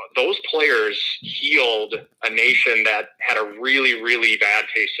those players healed a nation that had a really, really bad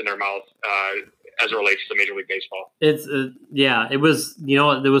taste in their mouth as it relates to Major League Baseball. It's it was,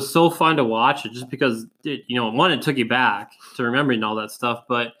 it was so fun to watch it just because it took you back to remembering all that stuff,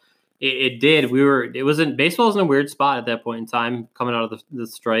 but it did. Baseball was in a weird spot at that point in time coming out of the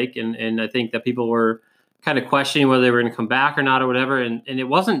strike. And I think that people were kind of questioning whether they were going to come back or not or whatever. And it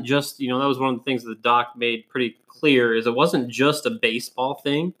wasn't just, that was one of the things that the doc made pretty clear is it wasn't just a baseball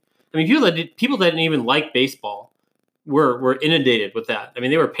thing. I mean, people that didn't even like baseball were inundated with that. I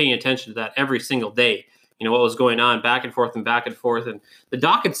mean, they were paying attention to that every single day. What was going on back and forth. And the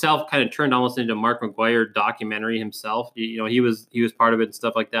doc itself kind of turned almost into a Mark McGwire documentary himself. He was part of it and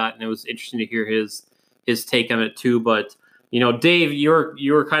stuff like that. And it was interesting to hear his take on it too. But, Dave, you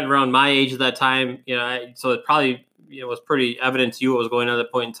were kind of around my age at that time, so it probably, was pretty evident to you what was going on at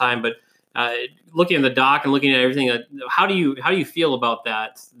that point in time. But looking at the doc and looking at everything, how do you feel about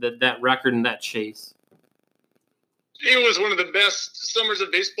that record and that chase? It was one of the best summers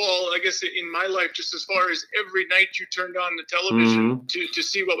of baseball, I guess, in my life, just as far as every night you turned on the television to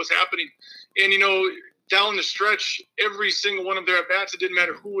see what was happening. And, down the stretch, every single one of their at-bats, it didn't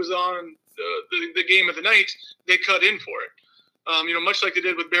matter who was on the game of the night, they cut in for it. Much like they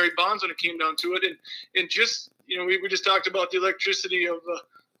did with Barry Bonds when it came down to it. And just, we just talked about the electricity of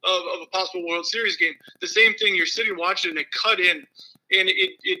a possible World Series game. The same thing, you're sitting watching and they cut in. And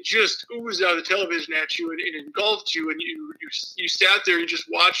it just oozed out of the television at you, and it engulfed you, and you sat there and just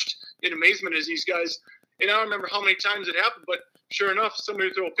watched in amazement as these guys. And I don't remember how many times it happened, but sure enough, somebody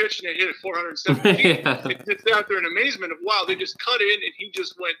would throw a pitch and they hit it 470 feet. They just sat there in amazement of, wow, they just cut in and he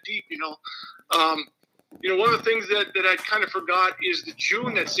just went deep. One of the things that I kind of forgot is the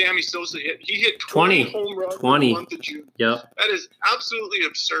June that Sammy Sosa hit. He hit 20 home runs in the month of June. Yep. That is absolutely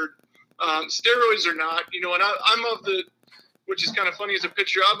absurd. Steroids are not, and I'm of the. Which is kind of funny as a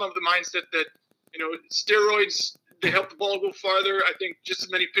pitcher. I'm of the mindset that, steroids, they help the ball go farther. I think just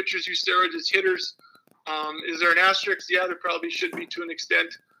as many pitchers use steroids as hitters. Is there an asterisk? Yeah, there probably should be to an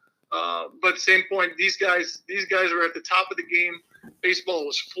extent. But at the same point, these guys were at the top of the game. Baseball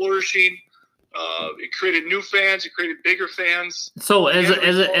was flourishing. It created new fans. It created bigger fans. So as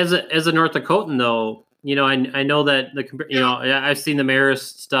a North Dakotan, though, I know that I've seen the Maris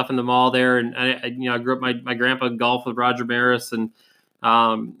stuff in the mall there, and I grew up. My grandpa golfed with Roger Maris, and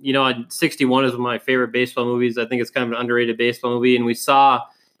 61 is one of my favorite baseball movies. I think it's kind of an underrated baseball movie, and we saw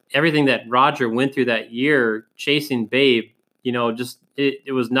everything that Roger went through that year chasing Babe.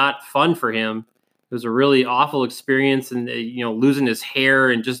 It was not fun for him. It was a really awful experience, and losing his hair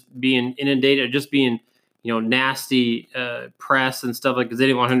and just being inundated, just being nasty press and stuff, like, because they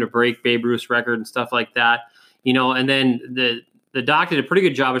didn't want him to break Babe Ruth's record and stuff like that. And then the doc did a pretty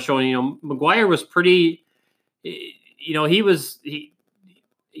good job of showing, McGwire was pretty, he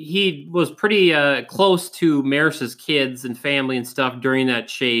was pretty close to Maris's kids and family and stuff during that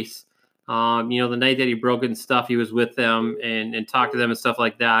chase. The night that he broke it and stuff, he was with them and talked to them and stuff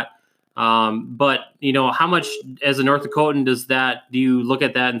like that. But how much as a North Dakotan do you look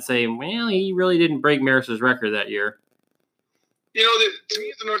at that and say, well, he really didn't break Maris's record that year? To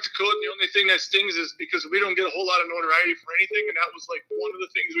me, as a North Dakotan, the only thing that stings is because we don't get a whole lot of notoriety for anything, and that was like one of the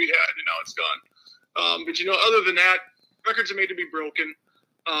things we had, and now it's gone. But other than that, records are made to be broken.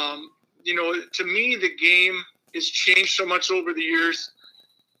 To me, the game has changed so much over the years.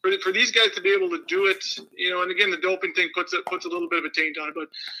 For these guys to be able to do it, and again, the doping thing puts a little bit of a taint on it, but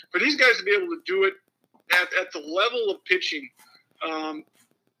for these guys to be able to do it at the level of pitching,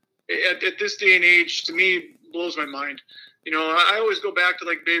 at this day and age, to me, blows my mind. I always go back to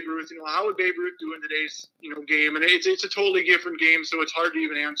like Babe Ruth. How would Babe Ruth do in today's game? And it's a totally different game, so it's hard to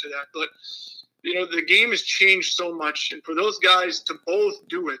even answer that. But the game has changed so much, and for those guys to both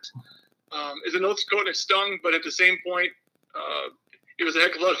do it, as a North Dakotan, it stung, but at the same point, it was a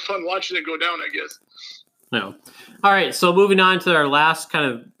heck of a lot of fun watching it go down, I guess. No. All right. So moving on to our last kind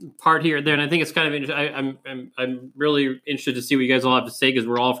of part here, there, and I think it's kind of interesting. I'm really interested to see what you guys all have to say, because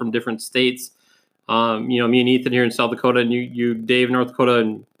we're all from different states. Me and Ethan here in South Dakota, and you Dave, North Dakota,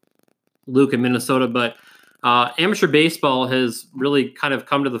 and Luke in Minnesota. But amateur baseball has really kind of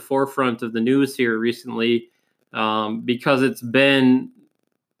come to the forefront of the news here recently, because it's been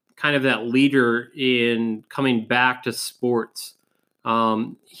kind of that leader in coming back to sports.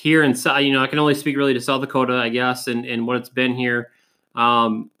 Here in, I can only speak really to South Dakota, I guess, and what it's been here.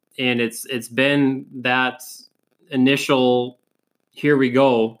 And it's been that initial, here we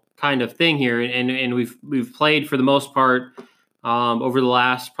go kind of thing here. And we've played for the most part, over the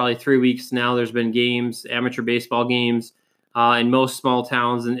last probably 3 weeks now. There's been games, amateur baseball games, in most small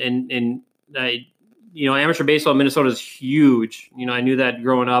towns. And amateur baseball in Minnesota is huge. I knew that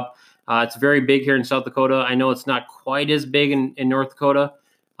growing up. It's very big here in South Dakota. I know it's not quite as big in North Dakota,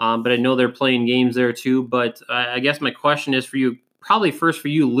 but I know they're playing games there too. But I guess my question is for you, probably first for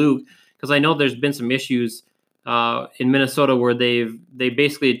you, Luke, because I know there's been some issues in Minnesota where they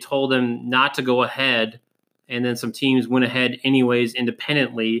basically told them not to go ahead, and then some teams went ahead anyways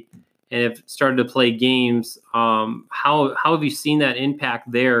independently and have started to play games. How have you seen that impact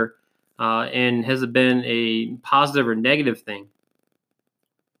there, and has it been a positive or negative thing?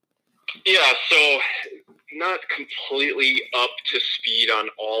 Yeah, so not completely up to speed on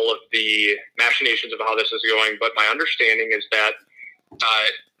all of the machinations of how this is going, but my understanding is that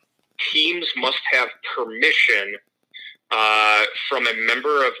teams must have permission from a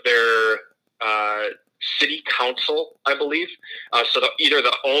member of their city council, I believe. So either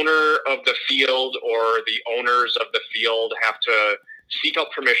the owner of the field or the owners of the field have to seek out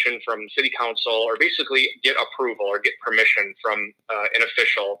permission from city council, or basically get approval or get permission from an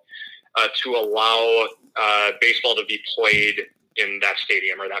official to allow baseball to be played in that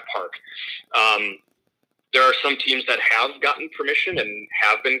stadium or that park. There are some teams that have gotten permission and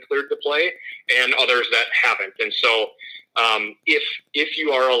have been cleared to play, and others that haven't. And so if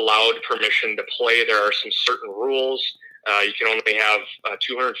you are allowed permission to play, there are some certain rules. You can only have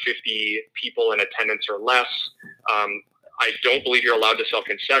 250 people in attendance or less. I don't believe you're allowed to sell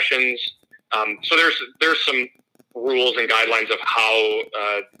concessions. So there's some rules and guidelines of how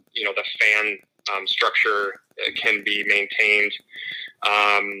the fan structure can be maintained.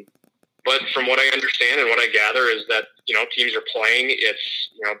 But from what I understand and what I gather is that teams are playing. It's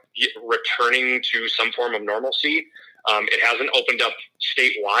returning to some form of normalcy. It hasn't opened up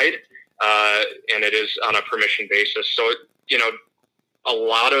statewide, and it is on a permission basis. So a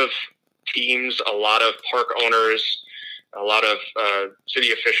lot of teams, a lot of park owners, a lot of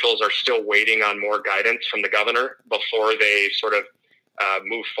city officials are still waiting on more guidance from the governor before they sort of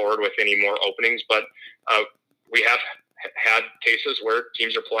move forward with any more openings. But we have had cases where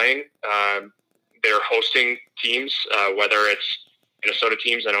teams are playing. They're hosting teams, whether it's Minnesota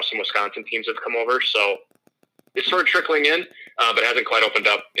teams. I know some Wisconsin teams have come over. So it's sort of trickling in, but hasn't quite opened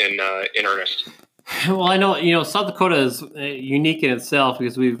up in earnest. Well, I know, South Dakota is unique in itself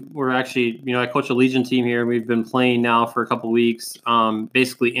because we're actually, I coach a Legion team here. We've been playing now for a couple of weeks,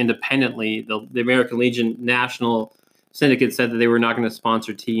 basically independently. The American Legion National Syndicate said that they were not going to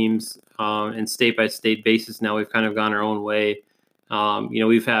sponsor teams in state by state basis. Now we've kind of gone our own way.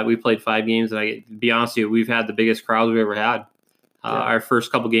 We played 5 games, and to be honest with you, we've had the biggest crowds we've ever had. Our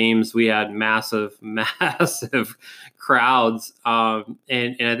first couple games, we had massive crowds, and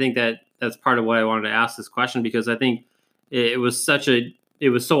I think that that's part of why I wanted to ask this question, because I think it was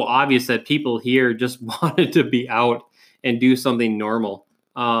so obvious that people here just wanted to be out and do something normal.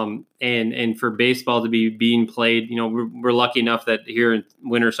 And for baseball to be being played, we're lucky enough that here in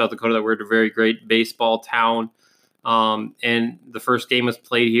Winter, South Dakota, that we're a very great baseball town. And the first game was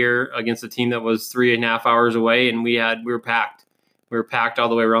played here against a team that was 3.5 hours away, and we were packed. We were packed all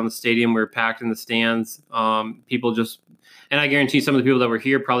the way around the stadium. We were packed in the stands. People and I guarantee some of the people that were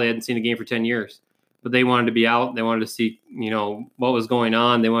here probably hadn't seen a game for 10 years, but they wanted to be out. They wanted to see, what was going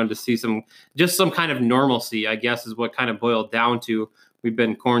on. They wanted to see some kind of normalcy, I guess, is what kind of boiled down to. We've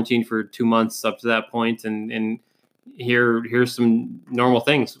been quarantined for 2 months up to that point, and here's some normal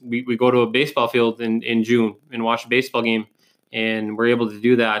things. We go to a baseball field in June and watch a baseball game, and we're able to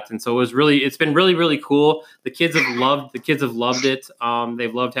do that. And so it's been really, really cool. The kids have loved it.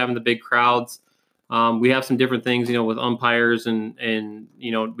 They've loved having the big crowds. We have some different things, with umpires and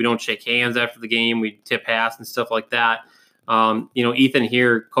we don't shake hands after the game. We tip hats and stuff like that. Ethan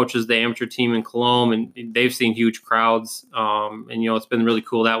here coaches the amateur team in Cologne, and they've seen huge crowds. And it's been really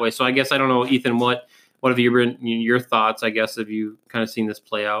cool that way. So I guess, I don't know, Ethan, what have your thoughts? I guess, have you kind of seen this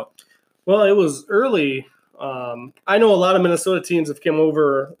play out? Well, it was early. I know a lot of Minnesota teams have come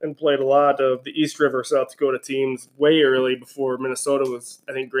over and played a lot of the East River, South Dakota teams way early before Minnesota was,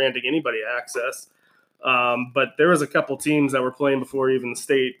 I think, granting anybody access. But there was a couple teams that were playing before even the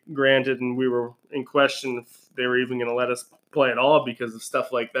state granted, and we were in question if they were even going to let us play at all because of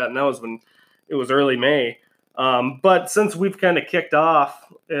stuff like that. And that was when it was early May. But since we've kind of kicked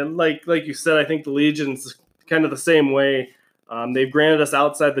off, and like you said, I think the Legion's kind of the same way. They've granted us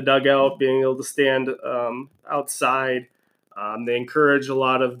outside the dugout, being able to stand outside. They encourage a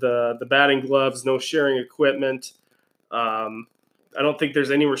lot of the batting gloves, no sharing equipment. I don't think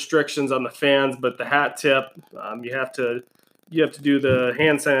there's any restrictions on the fans, but the hat tip, you have to do the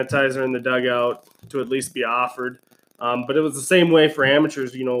hand sanitizer in the dugout to at least be offered. But it was the same way for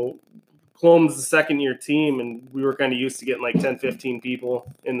amateurs. Colome's the second-year team, and we were kind of used to getting like 10, 15 people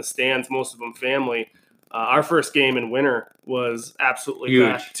in the stands, most of them family. Our first game in winter was absolutely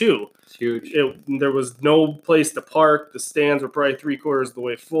packed too. It's huge. There was no place to park. The stands were probably 3/4 of the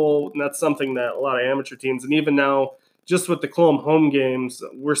way full, and that's something that a lot of amateur teams, and even now, just with the Cologne home games,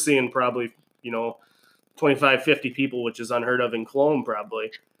 we're seeing probably 25, 50 people, which is unheard of in Cologne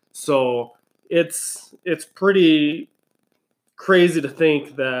probably. So it's pretty crazy to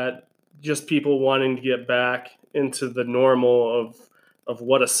think that just people wanting to get back into the normal of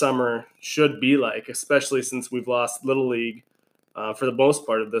what a summer should be like, especially since we've lost Little League for the most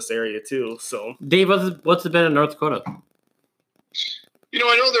part of this area too. So, Dave, what's it been in North Dakota?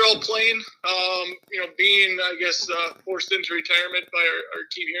 I know they're all playing. Being, I guess, forced into retirement by our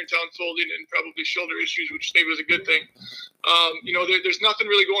team here in town folding and probably shoulder issues, which maybe was a good thing. There's nothing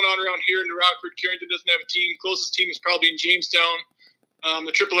really going on around here in New Rockford. Carrington doesn't have a team. Closest team is probably in Jamestown,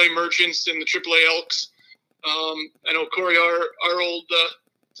 the AAA Merchants and the AAA Elks. I know Corey, our old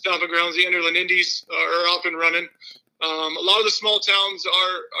stomping grounds, the Enderlin Indies, are up and running. A lot of the small towns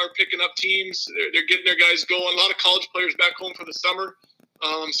are picking up teams. They're getting their guys going. A lot of college players back home for the summer.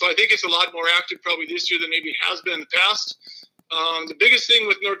 So I think it's a lot more active probably this year than maybe it has been in the past. The biggest thing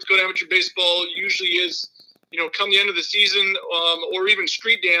with North Dakota amateur baseball usually is, come the end of the season, or even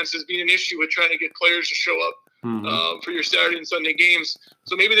street dance as being an issue with trying to get players to show up for your Saturday and Sunday games.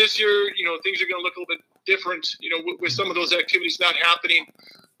 So maybe this year, things are going to look a little bit different, with some of those activities not happening.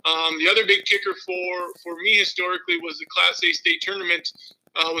 The other big kicker for me historically was the Class A state tournament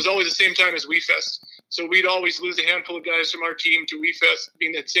was always the same time as WeFest. So we'd always lose a handful of guys from our team to WeFest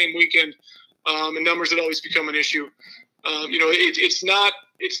being that same weekend, and numbers had always become an issue. It's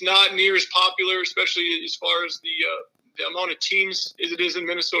not near as popular, especially as far as the amount of teams as it is in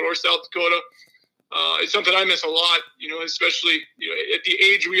Minnesota or South Dakota. It's something I miss a lot, especially at the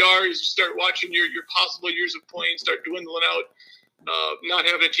age we are, as you start watching your possible years of playing start dwindling out. Not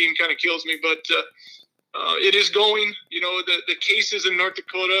having a team kind of kills me, but it is going. The cases in North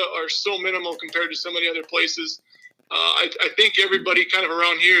Dakota are so minimal compared to so many other places. I think everybody kind of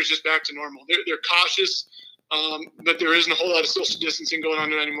around here is just back to normal. They're cautious, but there isn't a whole lot of social distancing going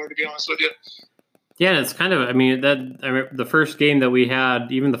on anymore, to be honest with you. Yeah, it's kind of, the first game that we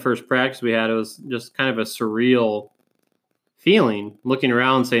had, even the first practice we had, it was just kind of a surreal feeling, looking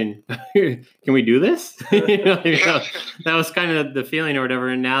around saying, can we do this? That was kind of the feeling or whatever.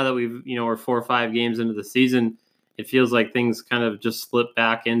 And now that we're 4 or 5 games into the season, it feels like things kind of just slip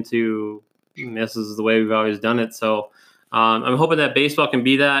back into, this is the way we've always done it. So I'm hoping that baseball can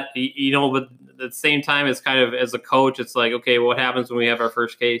be that, but at the same time, it's kind of, as a coach, it's like, okay, what happens when we have our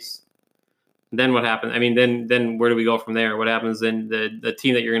first case? then what happens? I mean, then where do we go from there? What happens then? The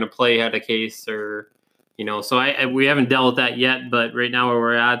team that you're going to play had a case, or so we haven't dealt with that yet. But right now where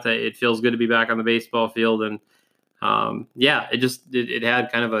we're at, it feels good to be back on the baseball field, and it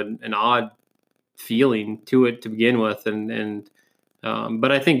had kind of an odd feeling to it to begin with,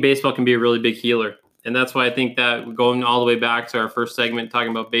 but I think baseball can be a really big healer, and that's why I think that going all the way back to our first segment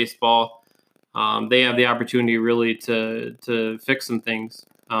talking about baseball, they have the opportunity really to fix some things.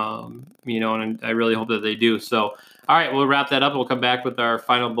 And I really hope that they do. So, all right, we'll wrap that up. We'll come back with our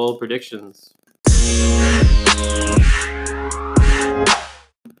final bold predictions.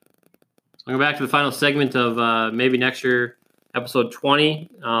 I'll go back to the final segment of maybe next year, episode 20.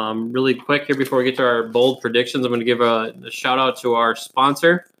 Really quick here before we get to our bold predictions, I'm going to give a shout out to our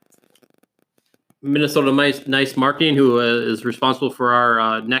sponsor, Minnesota Nice Marketing, who is responsible for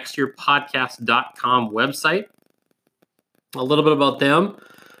our nextyearpodcast.com website. A little bit about them.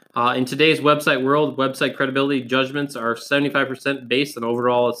 In today's website world, website credibility judgments are 75% based on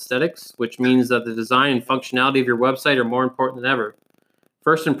overall aesthetics, which means that the design and functionality of your website are more important than ever.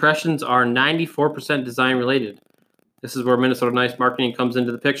 First impressions are 94% design related. This is where Minnesota Nice Marketing comes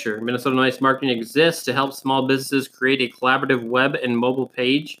into the picture. Minnesota Nice Marketing exists to help small businesses create a collaborative web and mobile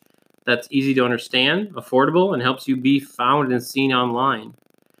page that's easy to understand, affordable, and helps you be found and seen online.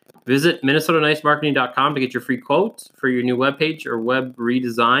 Visit MinnesotaNiceMarketing.com to get your free quote for your new webpage or web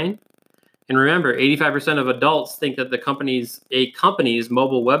redesign. And remember, 85% of adults think that a company's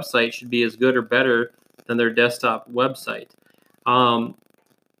mobile website should be as good or better than their desktop website.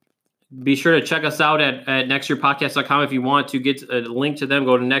 Be sure to check us out at nextyearpodcast.com. If you want to get a link to them,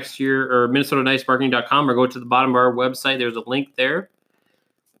 go to nextyear or MinnesotaNiceMarketing.com or go to the bottom of our website. There's a link there.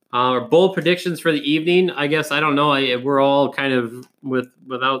 Our bold predictions for the evening, I guess, I don't know. We're all kind of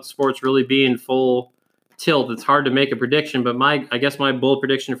without sports really being full tilt. It's hard to make a prediction, but I guess my bold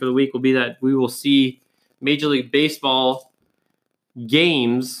prediction for the week will be that we will see Major League Baseball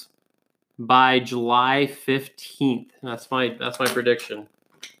games by July 15th. That's my prediction.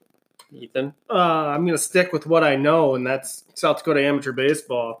 Ethan? I'm going to stick with what I know, and that's South Dakota Amateur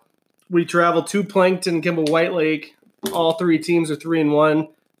Baseball. We travel to Plankton, Kimball, White Lake. All three teams are 3-1.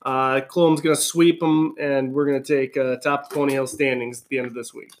 Colomb's going to sweep them, and we're going to take top of Pony Hill standings at the end of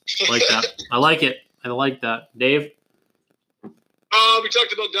this week. Like that. I like it. I like that. Dave? We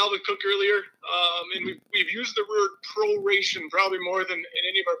talked about Dalvin Cook earlier, and we've used the word proration probably more than in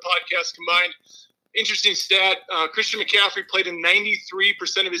any of our podcasts combined. Interesting stat, Christian McCaffrey played in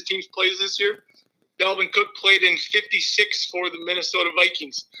 93% of his team's plays this year. Dalvin Cook played in 56 for the Minnesota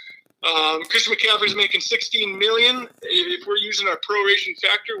Vikings. Christian McCaffrey's making $16 million. If we're using our proration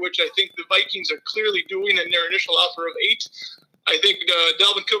factor, which I think the Vikings are clearly doing in their initial offer of 8, I think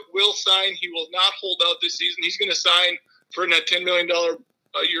Dalvin Cook will sign. He will not hold out this season. He's going to sign for in that $10 million a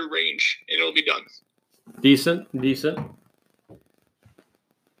year range, and it'll be done. Decent.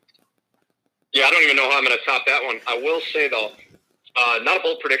 Yeah, I don't even know how I'm going to top that one. I will say, though, not a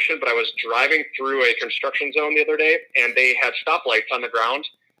bold prediction, but I was driving through a construction zone the other day, and they had stoplights on the ground.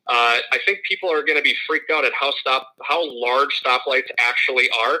 I think people are going to be freaked out at how large stoplights actually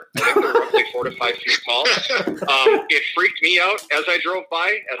are. I think they're roughly 4 to 5 feet tall. It freaked me out as I drove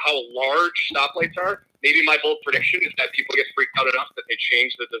by at how large stoplights are. Maybe my bold prediction is that people get freaked out enough that they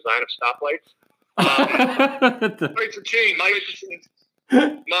change the design of stoplights. Right for change.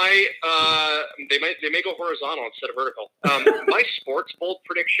 They may go horizontal instead of vertical. My sports bold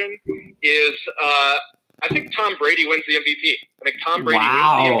prediction is I think Tom Brady wins the MVP. I think Tom Brady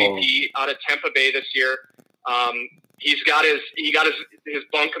wins the MVP out of Tampa Bay this year. He got his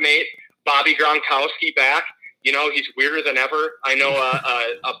bunkmate Bobby Gronkowski back. You know, he's weirder than ever. I know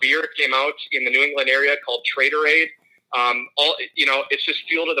a beer came out in the New England area called Traderade. It's just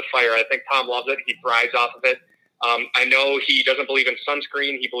fuel to the fire. I think Tom loves it. He thrives off of it. I know he doesn't believe in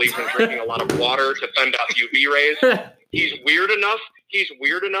sunscreen. He believes in drinking a lot of water to fend off UV rays. He's weird enough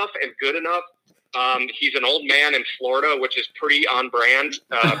and good enough. He's an old man in Florida, which is pretty on brand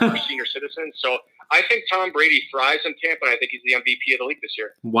for senior citizens. So I think Tom Brady thrives in Tampa, and I think he's the MVP of the league this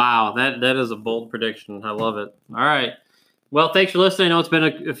year. Wow, that is a bold prediction. I love it. All right. Well, thanks for listening. I know it's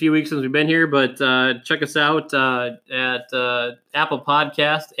been a few weeks since we've been here, but check us out at Apple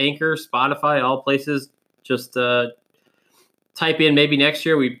Podcast, Anchor, Spotify, all places. Just type in maybe next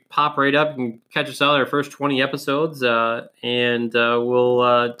year. We pop right up and catch us out our first 20 episodes, and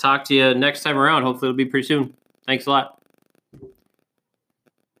we'll talk to you next time around. Hopefully it'll be pretty soon. Thanks a lot.